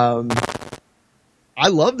 I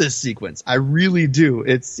love this sequence. I really do.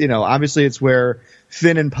 It's, obviously it's where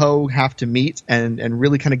Finn and Poe have to meet and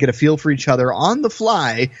really kind of get a feel for each other on the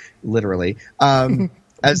fly, literally,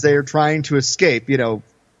 as they are trying to escape.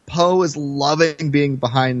 Poe is loving being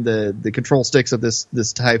behind the control sticks of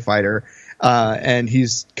this TIE fighter, and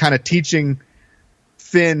he's kind of teaching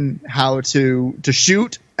Finn how to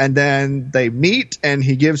shoot, and then they meet, and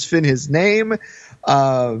he gives Finn his name,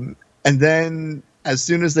 and then as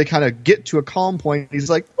soon as they kind of get to a calm point, he's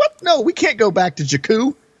like, "What? No, we can't go back to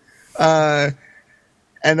Jakku."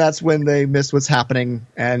 And that's when they miss what's happening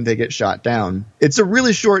and they get shot down. It's a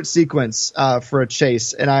really short sequence for a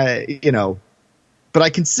chase, and but I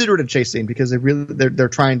consider it a chase scene because they're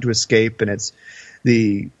trying to escape, and it's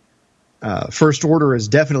the First Order is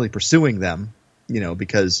definitely pursuing them,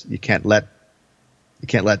 because you can't let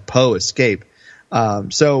Poe escape.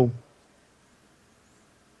 So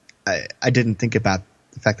I didn't think about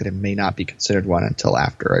the fact that it may not be considered one until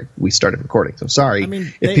after we started recording. So sorry. I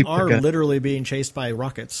mean, they are literally being chased by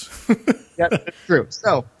rockets. Yeah, that's true.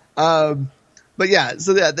 So, but yeah,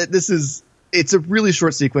 so it's a really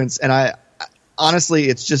short sequence, and honestly,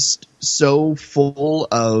 it's just so full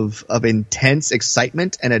of intense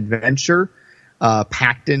excitement and adventure,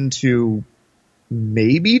 packed into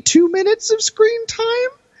maybe 2 minutes of screen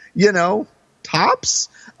time, tops,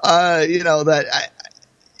 that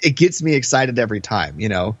it gets me excited every time,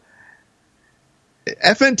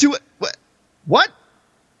 FN2, what?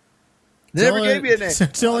 They never gave me a name.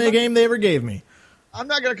 It's the only game they ever gave me. I'm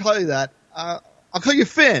not going to call you that. I'll call you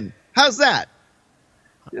Finn. How's that?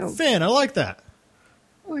 Finn, I like that.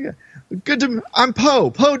 Oh, yeah. I'm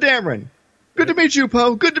Poe Dameron. Good to meet you,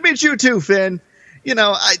 Poe. Good to meet you too, Finn.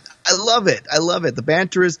 I love it. I love it. The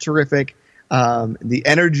banter is terrific. The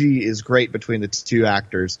energy is great between the two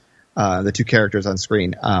actors, the two characters on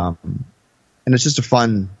screen. And it's just a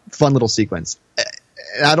fun little sequence.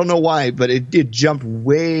 And I don't know why, but it did jump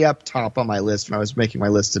way up top on my list when I was making my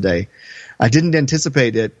list today. I didn't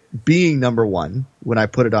anticipate it being number one when I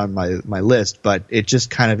put it on my list, but it just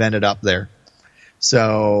kind of ended up there.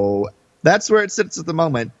 So that's where it sits at the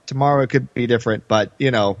moment. Tomorrow it could be different, but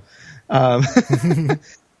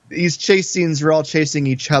these chase scenes are all chasing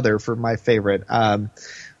each other for my favorite.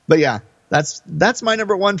 But yeah, that's my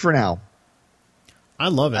number one for now. I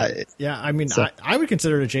love it. I mean, I would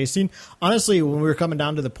consider it a chase scene. Honestly, when we were coming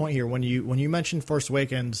down to the point here, when you mentioned Force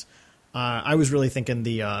Awakens, I was really thinking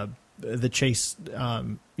the chase,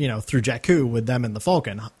 through Jakku with them and the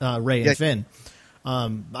Falcon, Rey and Finn.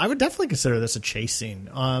 I would definitely consider this a chase scene.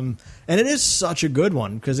 And it is such a good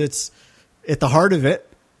one because it's at the heart of it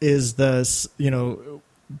is the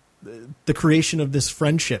creation of this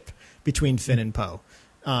friendship between Finn and Poe.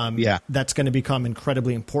 That's going to become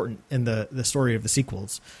incredibly important in the story of the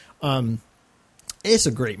sequels. It's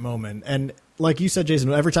a great moment. And like you said,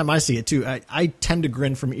 Jason, every time I see it too, I tend to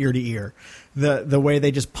grin from ear to ear. The way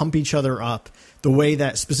they just pump each other up, the way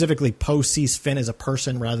that specifically Poe sees Finn as a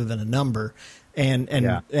person rather than a number,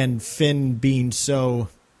 and Finn being so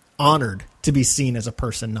honored to be seen as a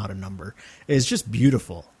person, not a number, is just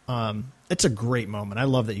beautiful. It's a great moment. I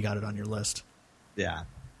love that you got it on your list. Yeah.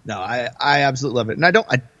 No, I absolutely love it. And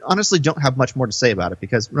I honestly don't have much more to say about it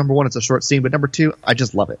because number one, it's a short scene, but number two, I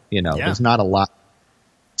just love it. There's not a lot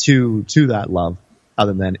to that love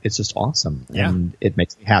other than it's just awesome and it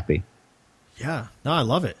makes me happy. Yeah. No, I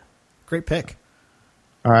love it. Great pick.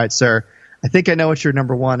 All right, sir. I think I know what your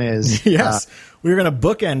number one is. Yes. We're going to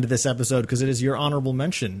bookend this episode because it is your honorable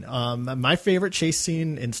mention. My favorite chase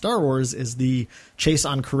scene in Star Wars is the chase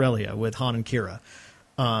on Corellia with Han and Kira.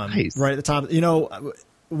 Nice. Right at the top.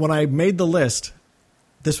 When I made the list,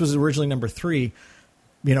 this was originally number 3,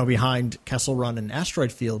 behind Kessel Run and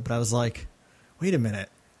Asteroid Field. But I was like, wait a minute.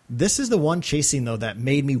 This is the one chase scene, though, that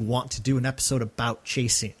made me want to do an episode about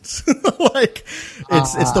chase scenes.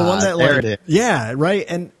 It's the one that, there it is. Yeah, right.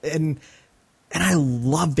 And I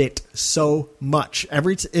love it so much.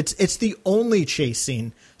 It's the only chase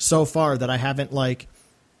scene so far that I haven't looked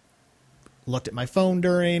at my phone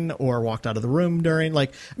during or walked out of the room during.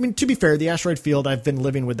 To be fair, the Asteroid Field, I've been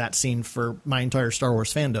living with that scene for my entire Star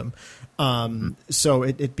Wars fandom. So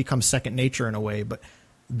it becomes second nature in a way, but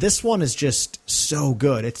this one is just so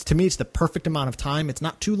good. To me, it's the perfect amount of time. It's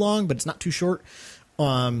not too long, but it's not too short.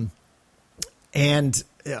 I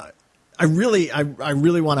really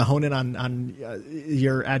want to hone in on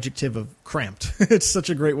your adjective of cramped. It's such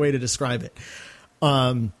a great way to describe it.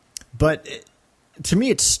 To me,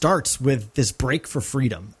 it starts with this break for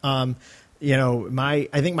freedom. I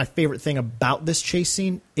think my favorite thing about this chase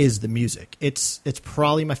scene is the music. It's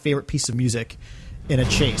probably my favorite piece of music in a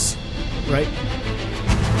chase, right?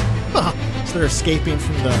 So they're escaping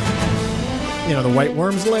from the White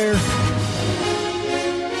Worm's lair.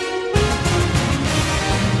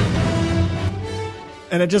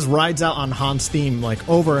 And it just rides out on Han's theme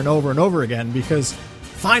over and over and over again because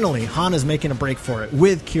finally Han is making a break for it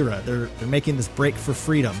with Kira. They're making this break for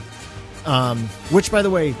freedom, which, by the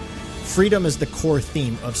way, freedom is the core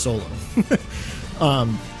theme of Solo. I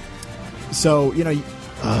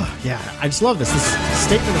just love this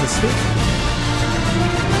statement of the speech.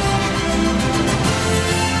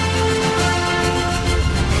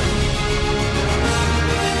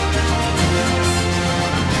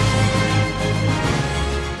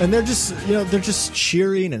 And they're just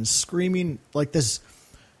cheering and screaming like this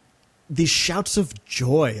these shouts of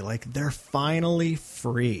joy, like they're finally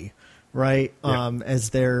free, right? Yeah. As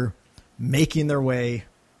they're making their way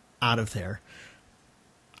out of there.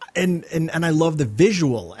 And I love the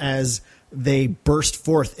visual as they burst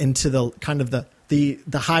forth into the kind of the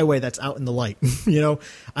highway that's out in the light.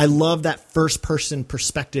 I love that first person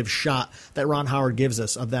perspective shot that Ron Howard gives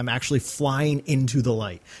us of them actually flying into the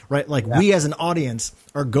light, right? Like we as an audience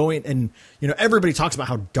are going, and everybody talks about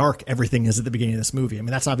how dark everything is at the beginning of this movie. I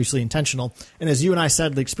mean, that's obviously intentional. And as you and I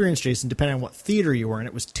sadly experienced, Jason, depending on what theater you were in,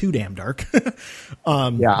 it was too damn dark.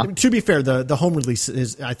 To be fair, the home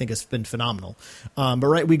release I think has been phenomenal. But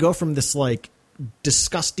right, we go from this like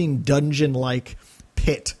disgusting dungeon-like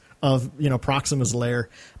pit of Proxima's lair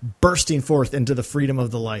bursting forth into the freedom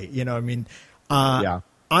of the light. I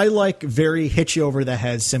like very hit you over the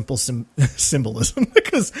head simple symbolism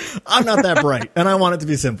because I'm not that bright and I want it to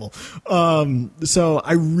be simple. So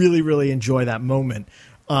I really, really enjoy that moment.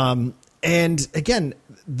 And again,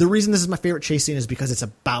 the reason this is my favorite chase scene is because it's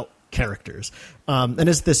about characters. And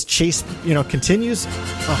as this chase, continues,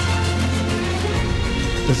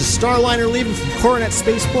 there's a Starliner leaving from Coronet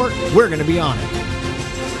Spaceport. We're going to be on it.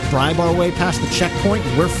 Bribe our way past the checkpoint,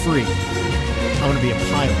 we're free. I'm going to be a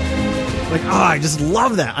pilot. Like, I just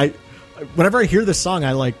love that. Whenever I hear this song,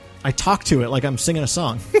 I talk to it like I'm singing a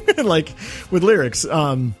song, like with lyrics.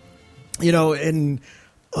 I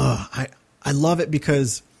love it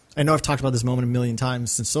because I know I've talked about this moment a million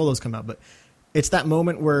times since Solo's come out, but it's that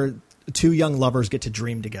moment where two young lovers get to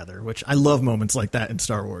dream together, which I love moments like that in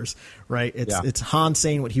Star Wars, right? It's Han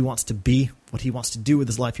saying what he wants to be, what he wants to do with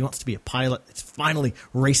his life. He wants to be a pilot. It's finally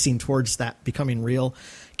racing towards that becoming real.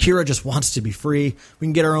 Kira just wants to be free. We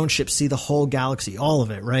can get our own ship, see the whole galaxy, all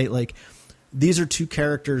of it, right? Like, these are two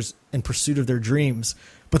characters in pursuit of their dreams,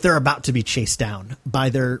 but they're about to be chased down by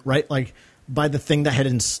their, right? Like, by the thing that had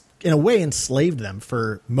in a way enslaved them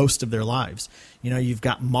for most of their lives. You've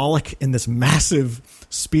got Moloch in this massive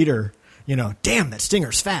speeder, damn, that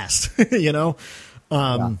Stinger's fast,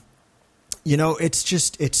 it's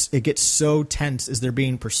just, it gets so tense as they're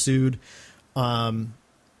being pursued. And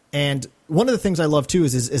one of the things I love too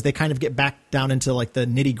is they kind of get back down into like the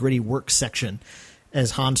nitty gritty work section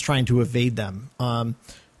as Han's trying to evade them.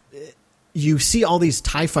 You see all these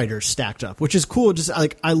TIE fighters stacked up, which is cool. Just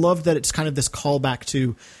like, I love that it's kind of this callback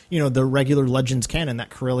to, the regular Legends canon that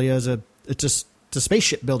Corellia is it's a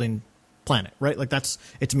spaceship building planet, right? Like that's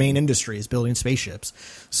its main industry is building spaceships.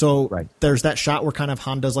 So There's that shot where kind of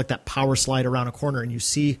Han does like that power slide around a corner and you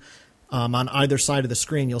see on either side of the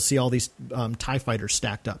screen, you'll see all these TIE fighters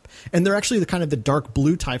stacked up. And they're actually the kind of the dark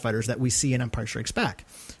blue TIE fighters that we see in Empire Strikes Back.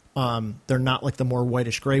 They're not like the more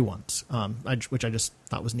whitish gray ones, which I just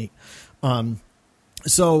thought was neat.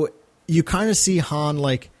 So you kind of see Han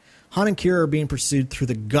and Kira are being pursued through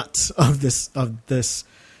the guts of this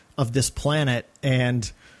planet.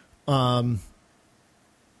 And,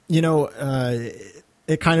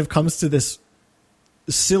 it kind of comes to this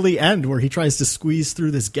silly end where he tries to squeeze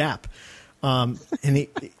through this gap. And he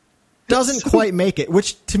doesn't quite make it,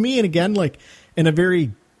 which to me, and again, like in a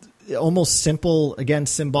very almost simple, again,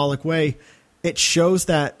 symbolic way, it shows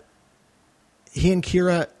that he and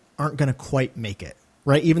Kira aren't going to quite make it,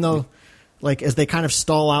 right? Even though, like, as they kind of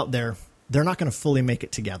stall out there, they're not going to fully make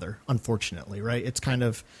it together, unfortunately, right? It's kind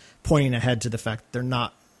of pointing ahead to the fact they're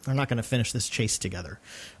not going to finish this chase together.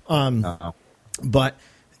 But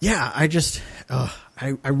yeah,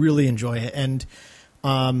 I really enjoy it. And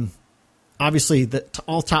obviously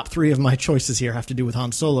all top three of my choices here have to do with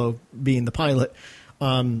Han Solo being the pilot.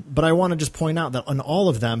 But I want to just point out that on all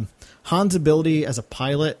of them, Han's ability as a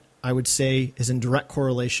pilot, I would say, is in direct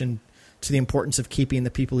correlation to the importance of keeping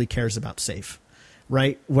the people he cares about safe,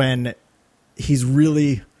 right? When he's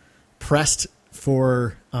really pressed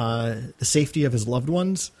for the safety of his loved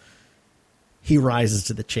ones, he rises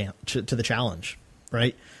to the challenge,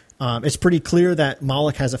 right? It's pretty clear that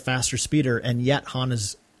Moloch has a faster speeder, and yet Han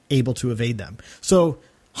is able to evade them. So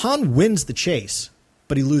Han wins the chase,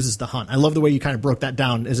 but he loses the hunt. I love the way you kind of broke that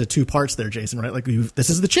down as a two parts there, Jason, right? Like this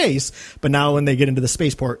is the chase, but now when they get into the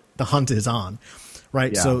spaceport, the hunt is on,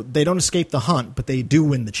 right? Yeah. So they don't escape the hunt, but they do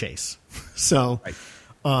win the chase. So,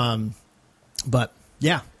 but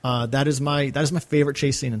yeah, that is my favorite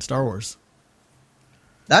chase scene in Star Wars.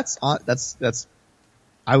 That's I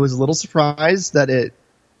was a little surprised I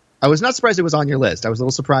was not surprised it was on your list. I was a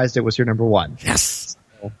little surprised it was your number one. Yes.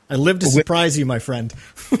 I live to surprise you, my friend.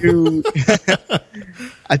 I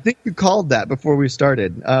think you called that before we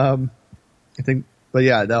started. But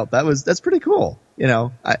yeah, that's pretty cool.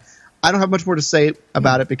 I don't have much more to say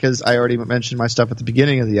about it because I already mentioned my stuff at the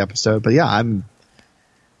beginning of the episode. But yeah,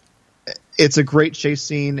 it's a great chase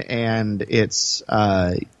scene, and it's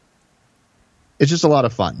it's just a lot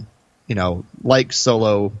of fun, like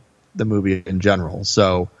Solo, the movie in general.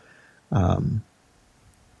 So I'm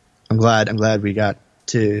glad we got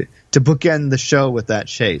to bookend the show with that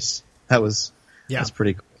chase. That's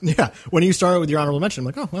pretty cool. Yeah. When you started with your honorable mention, I'm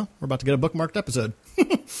like, oh, well, we're about to get a bookmarked episode.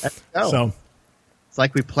 So it's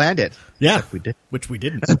like we planned it. Yeah. We did. Which we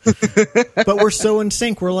didn't. But we're so in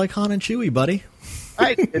sync. We're like Han and Chewie, buddy.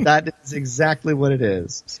 Right. That is exactly what it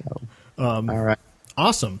is. So, all right.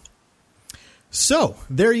 Awesome. So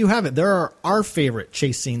there you have it. There are our favorite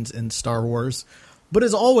chase scenes in Star Wars. But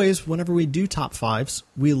as always, whenever we do top fives,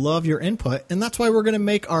 we love your input. And that's why we're going to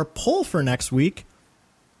make our poll for next week.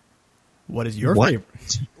 What is your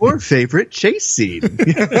favorite? Your favorite chase scene?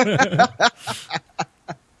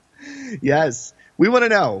 Yes. We want to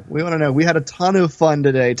know. We had a ton of fun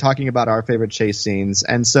today talking about our favorite chase scenes.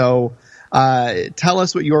 And so tell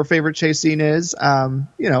us what your favorite chase scene is.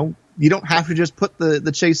 You don't have to just put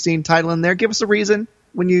the chase scene title in there. Give us a reason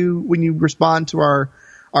when you respond to our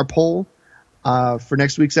poll for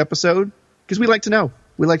next week's episode, because we like to know.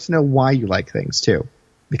 We like to know why you like things too,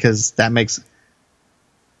 because that makes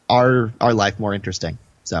our life more interesting.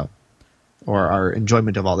 So, or our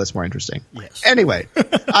enjoyment of all this more interesting. Yes. Anyway,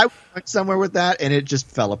 I went somewhere with that and it just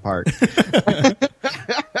fell apart.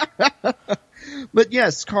 But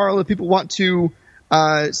yes, Carl, if people want to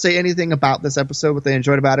say anything about this episode, what they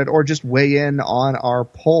enjoyed about it, or just weigh in on our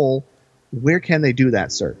poll, where can they do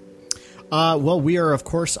that, sir? Well, we are, of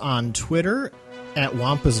course, on Twitter at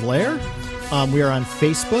Wampa's Lair. We are on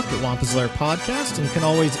Facebook at Wampa's Lair Podcast, and you can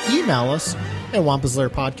always email us at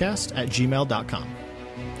wampaslairpodcast@gmail.com.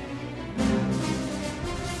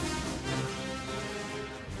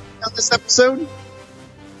 On this episode?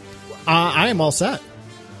 I am all set.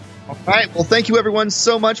 All right. Well, thank you everyone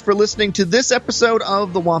so much for listening to this episode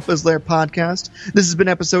of the Wampa's Lair Podcast. This has been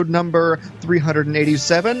episode number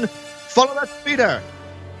 387. Follow that speeder.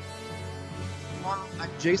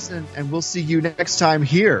 I'm Jason, and we'll see you next time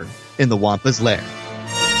here in the Wampa's Lair.